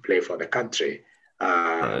even to play for the country.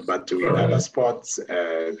 But with other sports,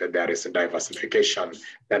 there is a diversification,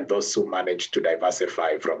 and those who manage to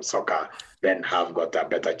diversify from soccer then have got a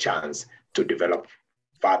better chance to develop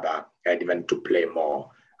further and even to play more,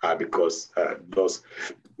 because those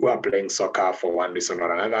who are playing soccer for one reason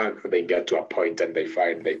or another, they get to a point and they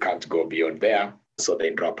find they can't go beyond there, so they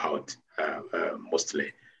drop out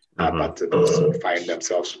mostly. But those who find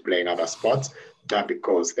themselves playing other sports,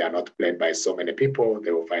 because they are not played by so many people,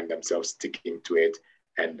 they will find themselves sticking to it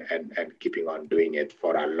and keeping on doing it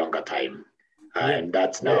for a longer time. And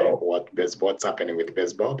that's now what's happening with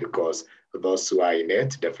baseball, because those who are in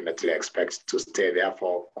it definitely expect to stay there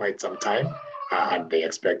for quite some time, and they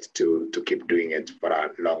expect to keep doing it for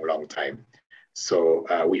a long, long time. So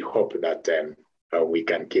we hope that we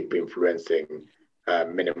can keep influencing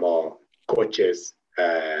many more coaches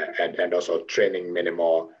and also training many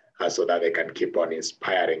more, so that they can keep on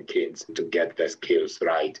inspiring kids to get their skills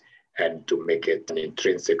right and to make it an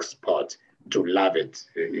intrinsic sport, to love it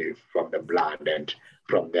from the blood, and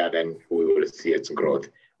from there then we will see its growth.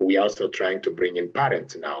 We are also trying to bring in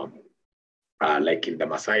parents now. Like in the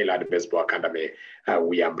Masai Lad Baseball Academy,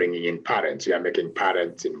 we are bringing in parents. We are making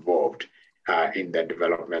parents involved in the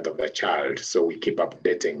development of the child. So we keep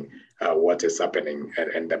updating what is happening,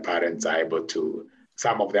 and the parents are able to,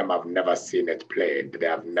 some of them have never seen it played. They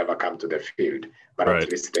have never come to the field, but at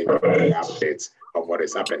least they get the updates of what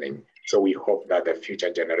is happening. So we hope that the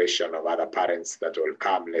future generation of other parents that will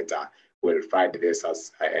come later will find this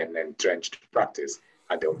as an entrenched practice,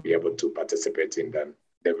 and they'll be able to participate in the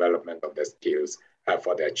development of the skills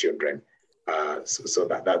for their children. So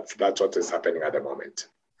that's what is happening at the moment.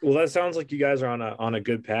 Well, that sounds like you guys are on a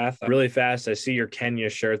good path. Really fast, I see your Kenya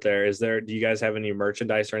shirt there. Do you guys have any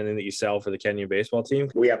merchandise or anything that you sell for the Kenya baseball team?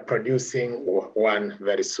 We are producing one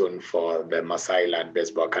very soon for the Masai Land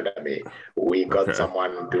Baseball Academy. We got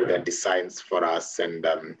someone do the designs for us and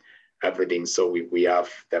everything. So we have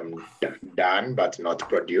them done, but not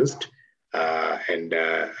produced. And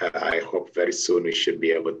I hope very soon we should be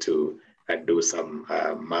able to do some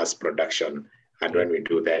mass production. And when we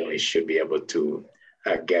do that, we should be able to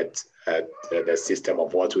get the system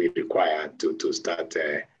of what we require to start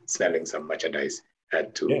selling some merchandise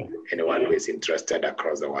to anyone who is interested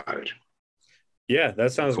across the world. Yeah,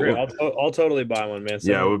 that sounds great. I'll totally buy one, man.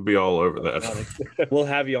 Yeah, I would be all over that. We'll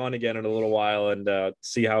have you on again in a little while and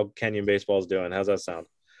see how Kenyan baseball is doing. How's that sound?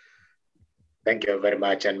 Thank you very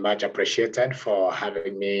much, and much appreciated for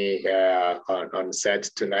having me on set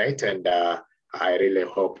tonight. And I really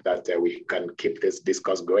hope that we can keep this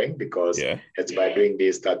discourse going, because it's by doing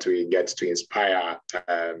this that we get to inspire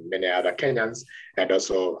many other Kenyans and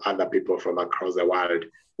also other people from across the world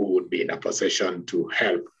who would be in a position to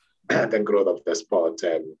help the growth of the sport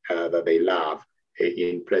that they love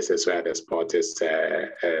in places where the sport is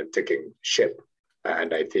taking shape.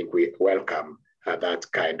 And I think we welcome that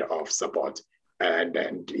kind of support.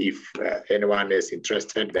 And if anyone is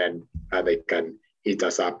interested, then they can hit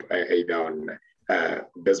us up either on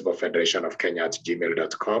Baseball Federation of Kenya at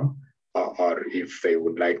gmail.com, or if they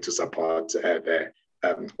would like to support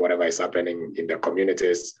whatever is happening in the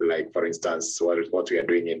communities, like for instance, what we are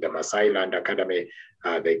doing in the Masai Land Academy,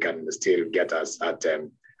 they can still get us at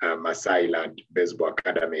Masai Land Baseball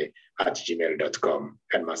Academy at gmail.com.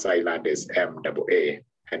 And Masai Land is MAA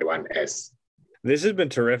and one S. This has been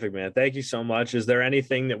terrific, man. Thank you so much. Is there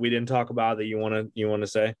anything that we didn't talk about that you want to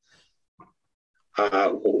say?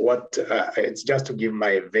 It's just to give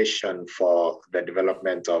my vision for the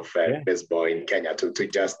development of baseball in Kenya, to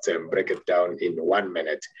just break it down in 1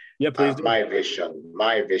 minute. Yeah, please. My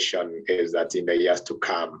vision is that in the years to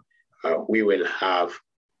come, we will have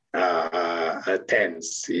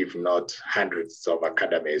tens, if not hundreds, of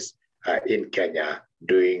academies in Kenya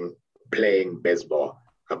playing baseball.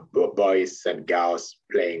 Boys and girls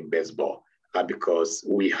playing baseball, because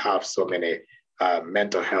we have so many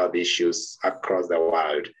mental health issues across the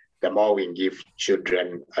world. The more we give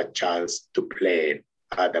children a chance to play,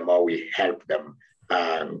 the more we help them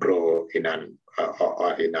grow in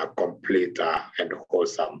a complete and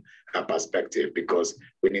wholesome perspective, because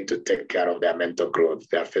we need to take care of their mental growth,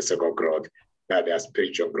 their physical growth, their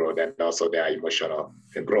spiritual growth, and also their emotional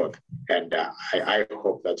growth. And I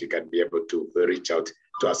hope that you can be able to reach out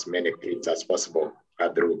to as many kids as possible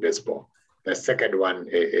through baseball. The second one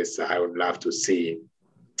is I would love to see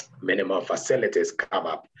many more facilities come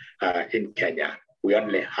up in Kenya. We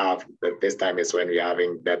only have, this time is when we're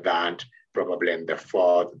having the third, probably in the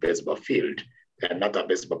fourth baseball field, and not a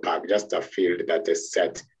baseball park, just a field that is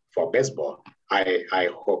set for baseball. I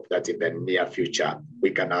hope that in the near future,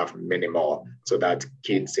 we can have many more, so that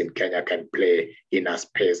kids in Kenya can play in a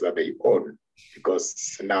space that they own,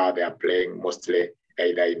 because now they are playing mostly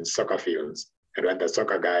either in soccer fields. And when the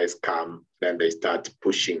soccer guys come, then they start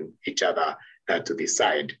pushing each other to the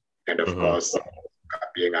side. And of course,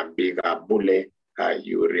 being a bigger bully,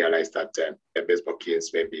 you realize that the baseball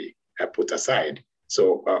kids may be put aside.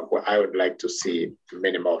 So I would like to see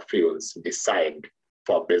minimal fields designed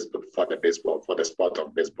for baseball, for the sport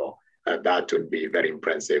of baseball. That would be very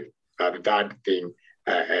impressive. The third thing,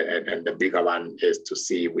 and the bigger one, is to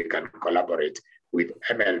see if we can collaborate with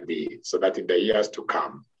MLB so that in the years to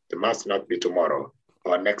come, it must not be tomorrow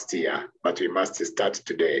or next year, but we must start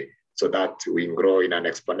today so that we grow in an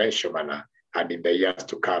exponential manner. And in the years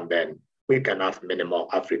to come, then we can have many more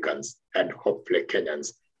Africans and hopefully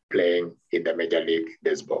Kenyans playing in the Major League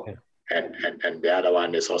Baseball. Yeah. And the other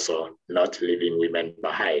one is also not leaving women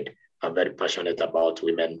behind. I'm very passionate about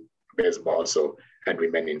women baseball also and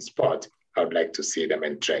women in sport. I would like to see them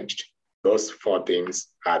entrenched. Those 4 things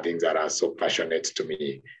are things that are so passionate to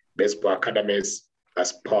me. Baseball academies,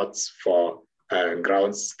 sports for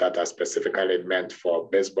grounds that are specifically meant for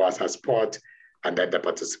baseball as a sport, and then the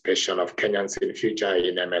participation of Kenyans in future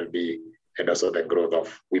in MLB, and also the growth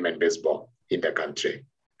of women baseball in the country.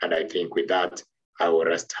 And I think with that, I will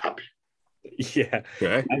rest happy. Yeah,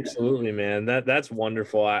 okay. Absolutely, man. That's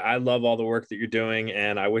wonderful. I love all the work that you're doing,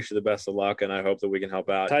 and I wish you the best of luck, and I hope that we can help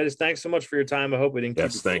out. Titus, thanks so much for your time. I hope we didn't keep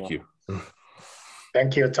you thank you.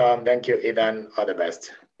 Thank you, Tom. Thank you, Ethan. All the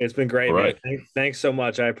best. It's been great, man. Thanks so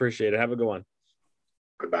much. I appreciate it. Have a good one.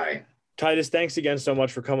 Goodbye. Titus, thanks again so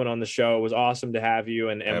much for coming on the show. It was awesome to have you,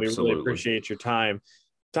 and we really appreciate your time.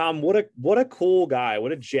 Tom, what a cool guy.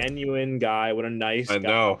 What a genuine guy. What a nice guy. I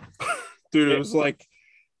know. Dude, it was like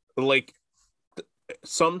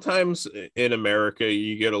sometimes in America,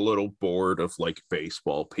 you get a little bored of like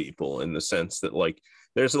baseball people in the sense that like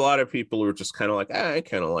there's a lot of people who are just kind of like, I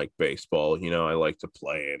kind of like baseball, you know, I like to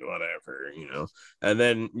play it, whatever, you know. And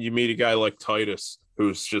then you meet a guy like Titus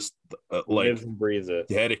who's just like lives and breathes it,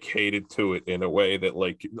 dedicated to it in a way that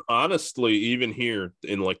like honestly, even here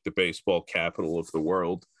in like the baseball capital of the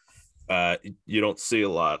world, you don't see a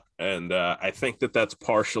lot. And I think that that's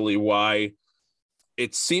partially why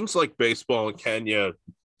it seems like baseball in Kenya,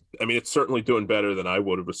 I mean, it's certainly doing better than I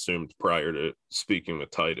would have assumed prior to speaking with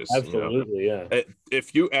Titus. Absolutely, you know? Yeah.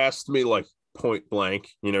 If you asked me like point blank,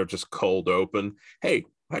 you know, just cold open, hey,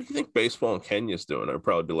 how do you think baseball in Kenya is doing? I'd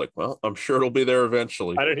probably be like, well, I'm sure it'll be there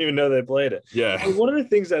eventually. I didn't even know they played it. Yeah. And one of the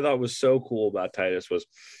things I thought was so cool about Titus was,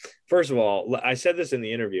 first of all, I said this in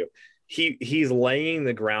the interview, he's laying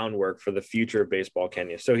the groundwork for the future of baseball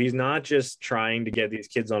Kenya. So he's not just trying to get these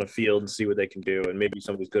kids on a field and see what they can do, and maybe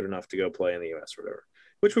somebody's good enough to go play in the US or whatever,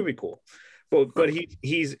 which would be cool. But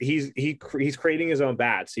he's creating his own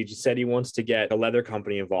bats. He just said he wants to get a leather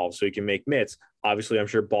company involved so he can make mitts. Obviously, I'm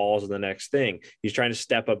sure balls are the next thing. He's trying to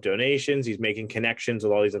step up donations. He's making connections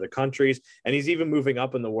with all these other countries, and he's even moving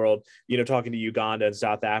up in the world. You know, talking to Uganda and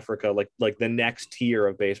South Africa, like the next tier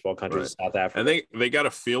of baseball countries, right. South Africa, and they got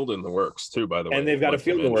a field in the works too, by the way. And they've got a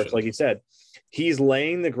field in the works, like he said. He's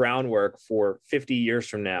laying the groundwork for 50 years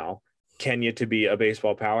from now, Kenya to be a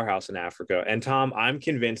baseball powerhouse in Africa. And Tom, I'm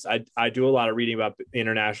convinced, I do a lot of reading about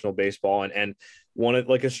international baseball, and one of,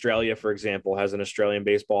 like Australia, for example, has an Australian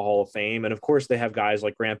Baseball Hall of Fame. And of course they have guys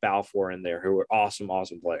like Grant Balfour in there who are awesome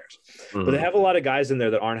players. Mm-hmm. But they have a lot of guys in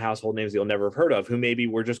there that aren't household names that you'll never have heard of, who maybe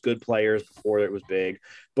were just good players before it was big.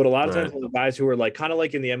 But a lot of times the guys who are like, kind of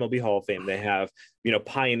like in the MLB Hall of Fame, they have, you know,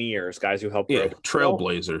 pioneers, guys who helped.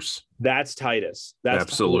 Trailblazers. That's Titus. That's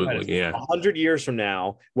absolutely Titus. Yeah. 100 years from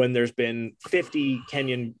now, when there's been 50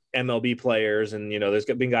 Kenyan MLB players, and you know, there's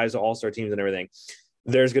been guys all-star teams and everything,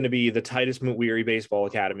 there's going to be the Titus Mutwiri Baseball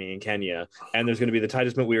Academy in Kenya, and there's going to be the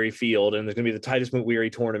Titus Mutwiri Field, and there's going to be the Titus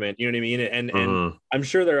Mutwiri Tournament. You know what I mean? And I'm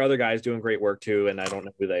sure there are other guys doing great work too, and I don't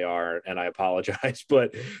know who they are, and I apologize.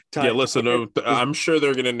 But listen, I'm sure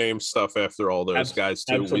they're going to name stuff after all those guys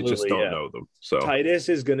too. We just don't know them. So Titus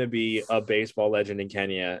is going to be a baseball legend in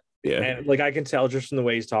Kenya. Yeah. And like I can tell just from the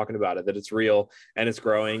way he's talking about it that it's real and it's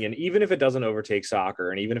growing. And even if it doesn't overtake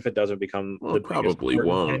soccer, and even if it doesn't become it probably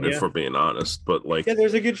won't, if we're being honest. But like,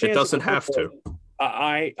 there's a good chance it doesn't have to.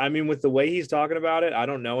 I mean, with the way he's talking about it, I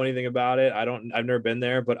don't know anything about it. I've never been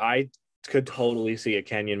there, but I could totally see a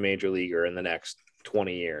Kenyan major leaguer in the next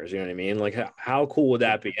 20 years. You know what I mean? Like, how cool would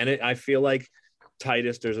that be? And I feel like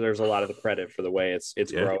Titus, there's a lot of the credit for the way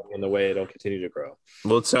it's growing and the way it'll continue to grow.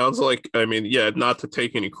 Well, it sounds like, I mean, not to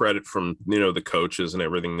take any credit from, you know, the coaches and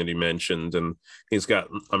everything that he mentioned, and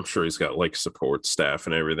I'm sure he's got like support staff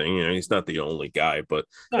and everything, you know, he's not the only guy, but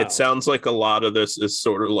It sounds like a lot of this is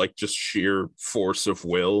sort of like just sheer force of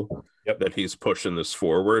will that he's pushing this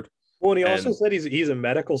forward. Well, and he also said he's a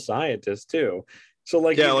medical scientist too. So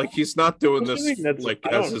like, yeah, like he's not doing this like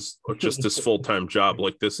I as his just his full-time job.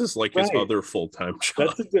 Like this is like his Right. other full-time job.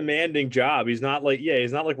 That's a demanding job. He's not like,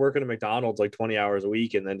 he's not like working at McDonald's like 20 hours a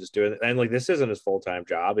week and then just doing it. And like, this isn't his full-time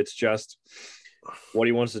job. It's just what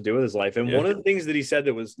he wants to do with his life. And Yeah. one of the things that he said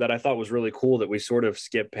that I thought was really cool that we sort of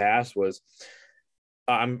skipped past was,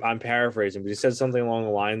 I'm paraphrasing, but he said something along the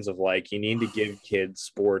lines of like, you need to give kids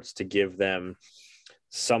sports to give them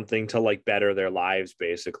something to like better their lives,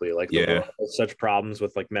 basically. Like the world has such problems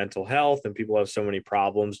with like mental health, and people have so many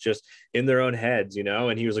problems just in their own heads, you know.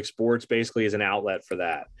 And he was like, sports basically is an outlet for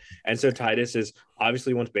that. And so Titus is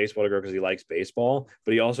obviously wants baseball to grow because he likes baseball,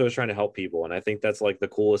 but he also is trying to help people. And I think that's like the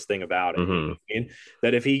coolest thing about it. Mm-hmm. You know what I mean?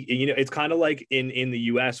 That if he, you know, it's kind of like in the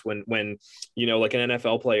US when you know, like an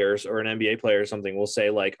NFL player or an NBA player or something will say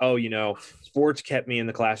like, oh, you know, sports kept me in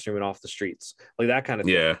the classroom and off the streets, like that kind of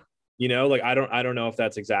thing. Yeah. You know, like I don't know if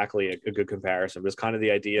that's exactly a good comparison, but it's kind of the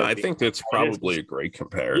idea. I think that's probably a great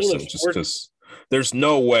comparison, Yeah, just because there's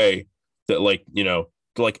no way that, like, you know,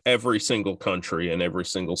 like every single country and every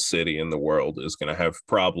single city in the world is going to have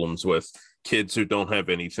problems with kids who don't have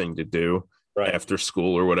anything to do after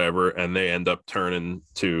school or whatever, and they end up turning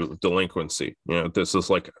to delinquency. You know, this is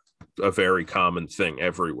like a very common thing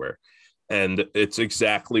everywhere. And it's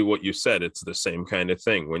exactly what you said. It's the same kind of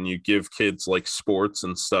thing. When you give kids like sports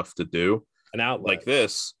and stuff to do, an outlet like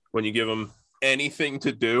this, when you give them anything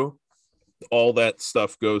to do, all that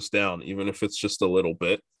stuff goes down, even if it's just a little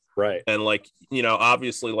bit. Right. And like, you know,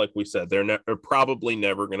 obviously, like we said, they're probably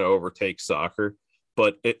never going to overtake soccer,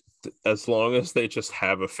 but as long as they just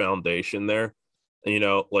have a foundation there, you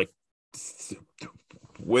know, like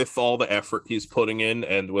with all the effort he's putting in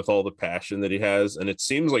and with all the passion that he has, and it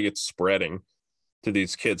seems like it's spreading to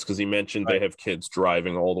these kids, because he mentioned they have kids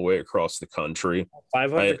driving all the way across the country.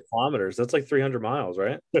 500 kilometers. That's like 300 miles,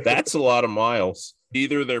 right? That's a lot of miles.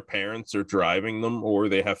 Either their parents are driving them or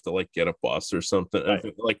they have to like get a bus or something.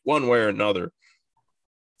 Right. Like one way or another.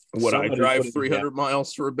 Would I drive 300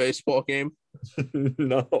 miles for a baseball game?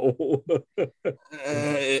 No.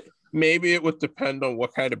 Maybe it would depend on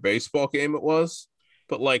what kind of baseball game it was,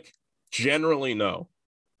 but like generally, no.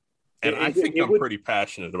 And I think I'm pretty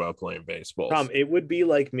passionate about playing baseball. Tom, it would be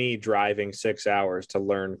like me driving 6 hours to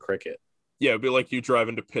learn cricket. Yeah, it'd be like you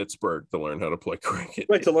driving to Pittsburgh to learn how to play cricket.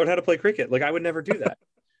 Right, to learn how to play cricket. Like I would never do that.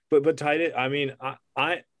 but Titus, I mean,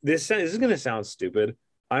 this is going to sound stupid.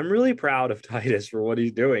 I'm really proud of Titus for what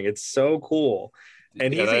he's doing. It's so cool.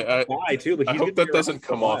 And he's a guy too. Like, I hope that doesn't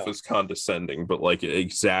come off as condescending, but like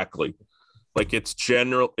exactly. Like it's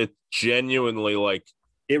genuinely like,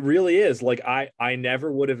 it really is. Like I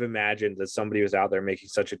never would have imagined that somebody was out there making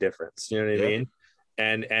such a difference. You know what I mean?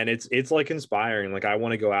 And it's like inspiring. Like I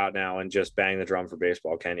want to go out now and just bang the drum for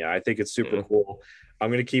Baseball Kenya. I think it's super cool. I'm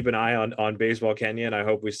going to keep an eye on Baseball Kenya, and I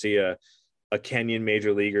hope we see a Kenyan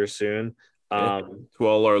major leaguer soon. To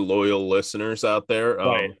all our loyal listeners out there,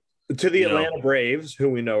 to the Atlanta Braves, who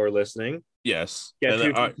we know are listening. Yes,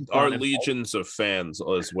 and our legions of fans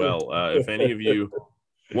as well. If any of you,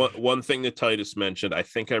 one thing that Titus mentioned, I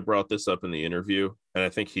think I brought this up in the interview, and I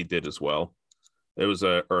think he did as well. It was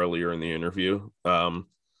earlier in the interview. A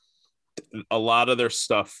lot of their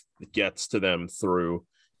stuff gets to them through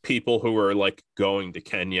people who are like going to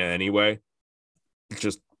Kenya anyway.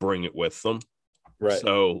 Just bring it with them. Right.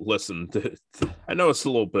 So listen, I know it's a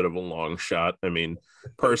little bit of a long shot. I mean,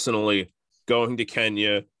 personally, going to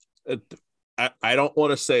Kenya, I don't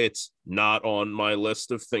want to say it's not on my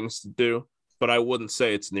list of things to do, but I wouldn't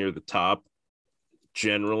say it's near the top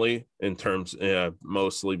generally in terms,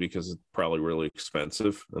 mostly because it's probably really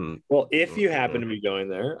expensive. And well, if you happen to be going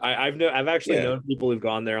there, I've actually known people who've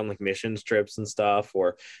gone there on like missions trips and stuff, or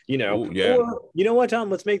or you know what,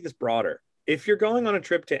 Tom, let's make this broader. If you're going on a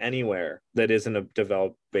trip to anywhere that isn't a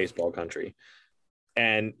developed baseball country,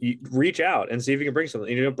 and you reach out and see if you can bring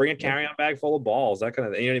something, you know, bring a carry-on bag full of balls, that kind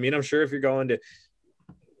of thing. You know what I mean? I'm sure if you're going to,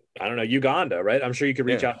 I don't know, Uganda, right? I'm sure you could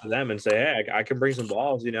reach out to them and say, hey, I can bring some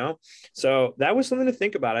balls, you know? So that was something to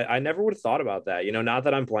think about. I never would have thought about that, you know, not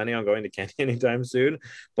that I'm planning on going to Kenya anytime soon,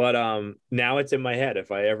 but now it's in my head.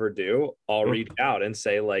 If I ever do, I'll reach out and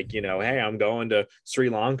say like, you know, hey, I'm going to Sri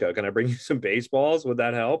Lanka. Can I bring you some baseballs? Would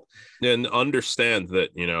that help? And understand that,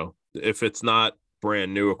 you know, if it's not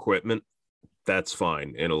brand new equipment, that's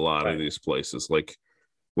fine in a lot of these places. Like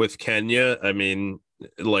with Kenya, I mean,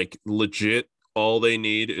 like legit, all they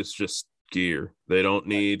need is just gear. They don't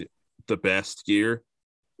need the best gear.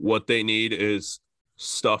 What they need is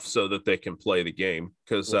stuff so that they can play the game.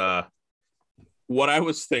 Because what I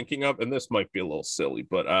was thinking of, and this might be a little silly,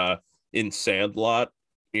 but in Sandlot,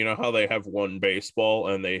 you know how they have one baseball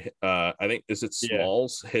and they, I think, is it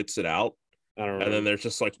Smalls hits it out? I don't And remember. then they're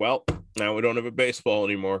just like, well, now we don't have a baseball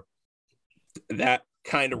anymore. That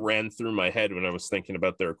kind of ran through my head when I was thinking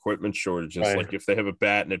about their equipment shortages. Right. Like if they have a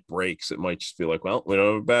bat and it breaks, it might just be like, well, we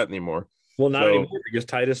don't have a bat anymore. Well, not So- anymore because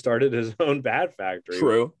Titus started his own bat factory.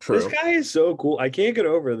 True. This guy is so cool. I can't get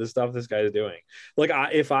over the stuff this guy is doing. Like,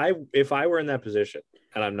 if I were in that position,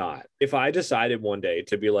 and I'm not, if I decided one day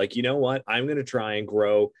to be like, you know what, I'm going to try and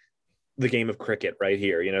grow the game of cricket right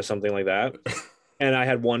here, you know, something like that. And I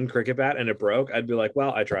had one cricket bat and it broke, I'd be like,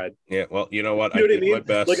 well, I tried. Yeah, well, you know what? You know what I did mean? my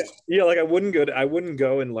best. Like, yeah, like I wouldn't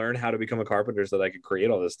go and learn how to become a carpenter so that I could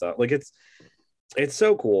create all this stuff. Like it's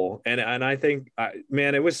so cool. And I think,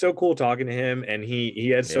 man, it was so cool talking to him. And he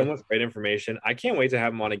had so much great information. I can't wait to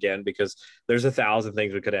have him on again because there's 1,000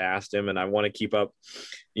 things we could have asked him. And I want to keep up,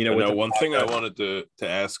 you know, with one thing I wanted to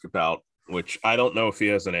ask about, which I don't know if he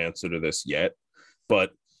has an answer to this yet,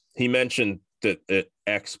 but he mentioned that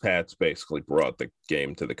expats basically brought the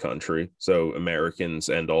game to the country. So Americans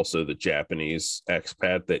and also the Japanese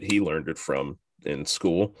expat that he learned it from in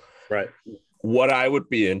school. Right. What I would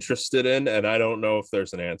be interested in, and I don't know if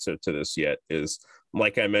there's an answer to this yet, is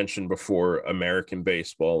like I mentioned before, American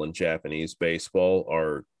baseball and Japanese baseball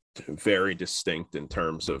are very distinct in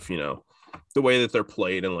terms of, you know, the way that they're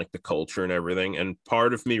played and like the culture and everything. And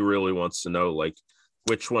part of me really wants to know, like,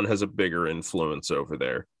 which one has a bigger influence over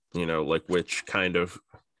there, you know, like which kind of,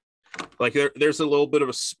 like there's a little bit of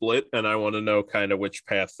a split, and I want to know kind of which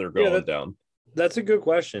path they're going down. That's a good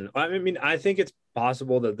question. I mean, I think it's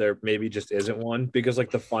possible that there maybe just isn't one because like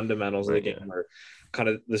the fundamentals of the game are kind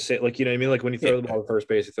of the same. Like, you know what I mean? Like when you throw the ball to first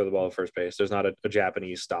base, you throw the ball to first base. There's not a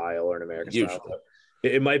Japanese style or an American style.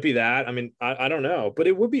 It might be that. I mean, I don't know, but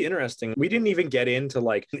it would be interesting. We didn't even get into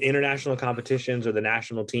like international competitions or the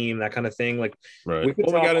national team, that kind of thing. Like, we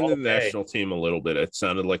got into the national team a little bit. It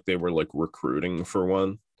sounded like they were like recruiting for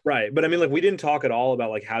one. Right. But I mean, like, we didn't talk at all about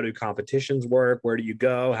like, how do competitions work? Where do you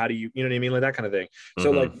go? How do you know what I mean? Like that kind of thing. So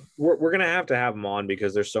like, we're going to have him on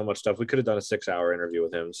because there's so much stuff. We could have done a 6-hour interview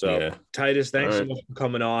with him. So Titus, thanks so much for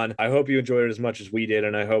coming on. I hope you enjoyed it as much as we did.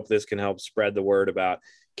 And I hope this can help spread the word about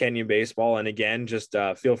Kenyan baseball. And again, just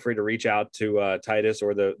feel free to reach out to Titus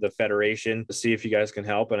or the Federation to see if you guys can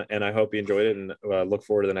help. And I hope you enjoyed it and look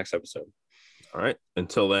forward to the next episode. All right.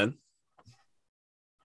 Until then.